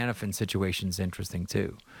 The Noah Hannafin situation is interesting,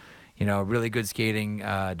 too. Really good skating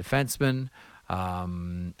defenseman,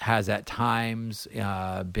 has at times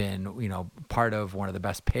been, part of one of the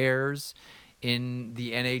best pairs in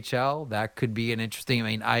the NHL. That could be an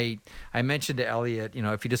interesting. I mentioned to Elliot,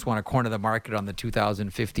 if you just want to corner the market on the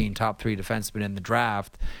 2015 top 3 defensemen in the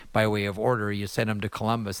draft by way of order, you send them to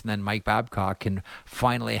Columbus, and then Mike Babcock can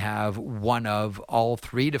finally have one of all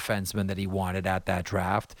 3 defensemen that he wanted at that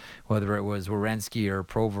draft, whether it was Werenski or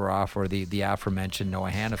Provorov or the aforementioned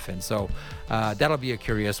Noah Hannafin. So that'll be a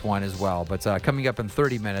curious one as well. But coming up in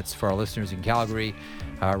 30 minutes for our listeners in Calgary,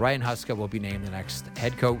 Ryan Huska will be named the next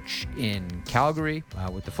head coach in Calgary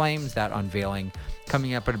with the Flames. That unveiling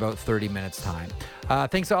coming up in about 30 minutes' time.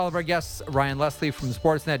 Thanks to all of our guests, Ryan Leslie from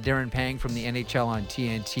Sportsnet, Darren Pang from the NHL on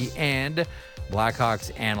TNT, and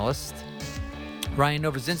Blackhawks analyst Ryan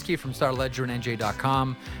Novozinski from Star Ledger and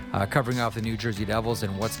NJ.com, covering off the New Jersey Devils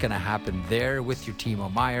and what's going to happen there with your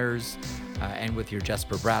Timo Myers and with your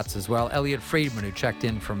Jesper Bratz as well. Elliot Friedman, who checked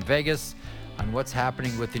in from Vegas on what's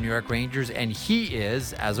happening with the New York Rangers, and he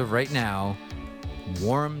is, as of right now,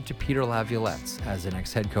 warm to Peter Laviolette as the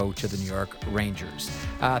next head coach of the New York Rangers.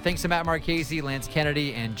 Thanks to Matt Marchese, Lance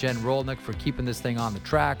Kennedy, and Jen Rolnick for keeping this thing on the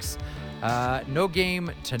tracks. No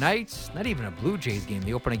game tonight, not even a Blue Jays game.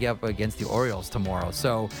 They open up against the Orioles tomorrow.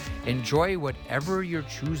 So enjoy whatever you're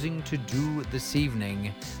choosing to do this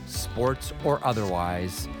evening, sports or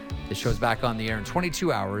otherwise. The show's back on the air in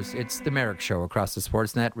 22 hours. It's The Merrick Show across the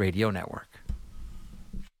Sportsnet Radio Network.